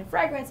into fine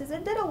fragrances.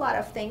 It did a lot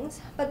of things,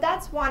 but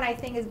that's one I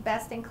think is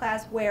best in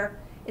class, where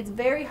it's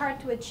very hard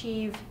to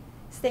achieve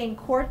staying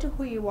core to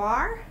who you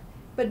are,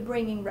 but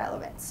bringing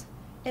relevance.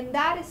 And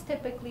that is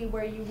typically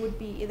where you would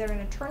be either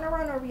in a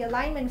turnaround or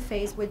realignment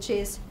phase, which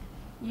is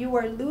you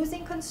are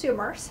losing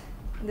consumers.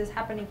 And this is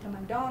happening to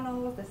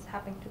McDonald's, this is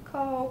happening to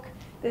Coke.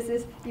 This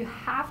is, you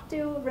have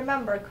to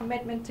remember,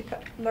 commitment to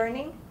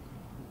learning,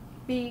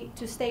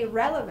 to stay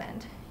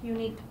relevant. You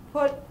need to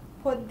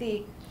put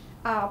the,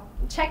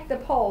 check the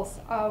pulse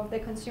of the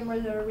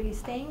consumers that are really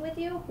staying with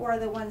you, who are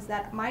the ones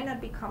that might not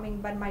be coming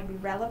but might be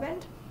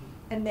relevant,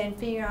 and then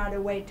figure out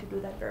a way to do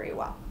that very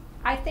well.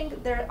 I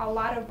think there are a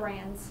lot of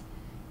brands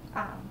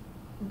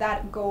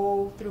that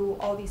go through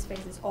all these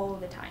phases all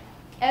the time.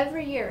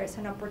 Every year is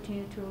an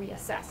opportunity to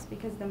reassess,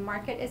 because the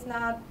market is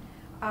not,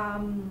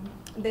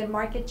 the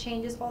market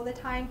changes all the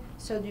time,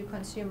 so do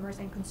consumers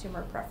and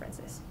consumer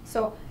preferences.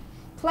 So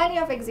plenty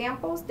of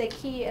examples. The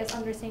key is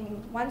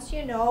understanding, once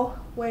you know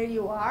where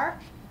you are,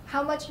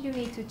 how much you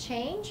need to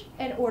change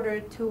in order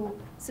to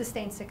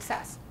sustain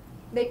success.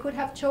 They could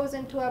have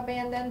chosen to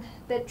abandon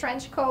the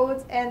trench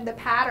coats and the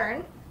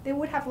pattern. They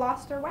would have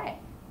lost their way,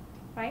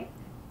 right?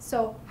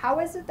 So how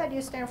is it that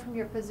you stand from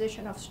your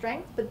position of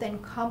strength, but then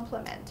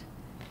complement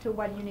to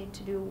what you need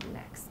to do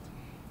next?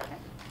 Okay.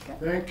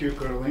 Thank you,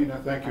 Carolina.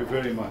 Thank you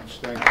very much.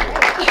 Thank you.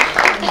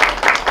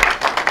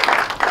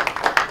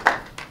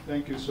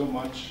 Thank you so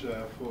much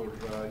for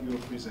your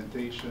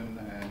presentation,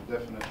 and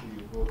definitely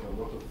you brought a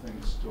lot of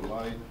things to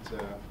light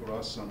for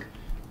us. On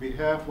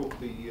behalf of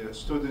the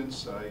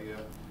students, I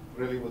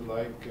really would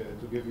like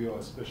to give you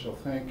a special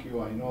thank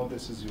you. I know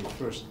this is your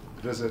first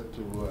visit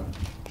to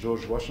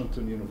George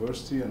Washington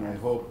University, and I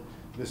hope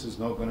this is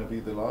not going to be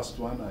the last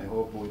one. I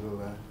hope we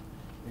will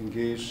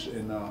engage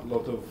in a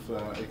lot of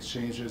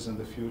exchanges in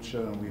the future,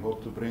 and we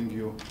hope to bring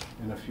you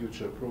in a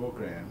future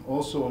program.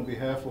 Also, on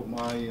behalf of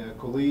my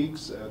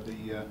colleagues at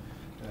the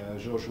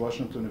George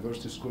Washington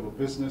University School of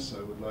Business,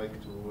 I would like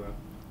to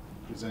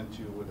present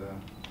you with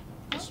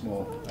a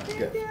small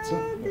gift.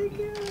 Thank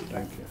you.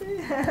 Thank you.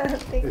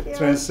 Thank It you.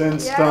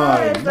 transcends Yes,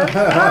 time. that's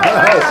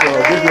right. So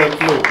give you a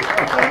clue.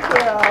 Thank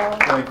you.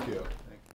 Thank you.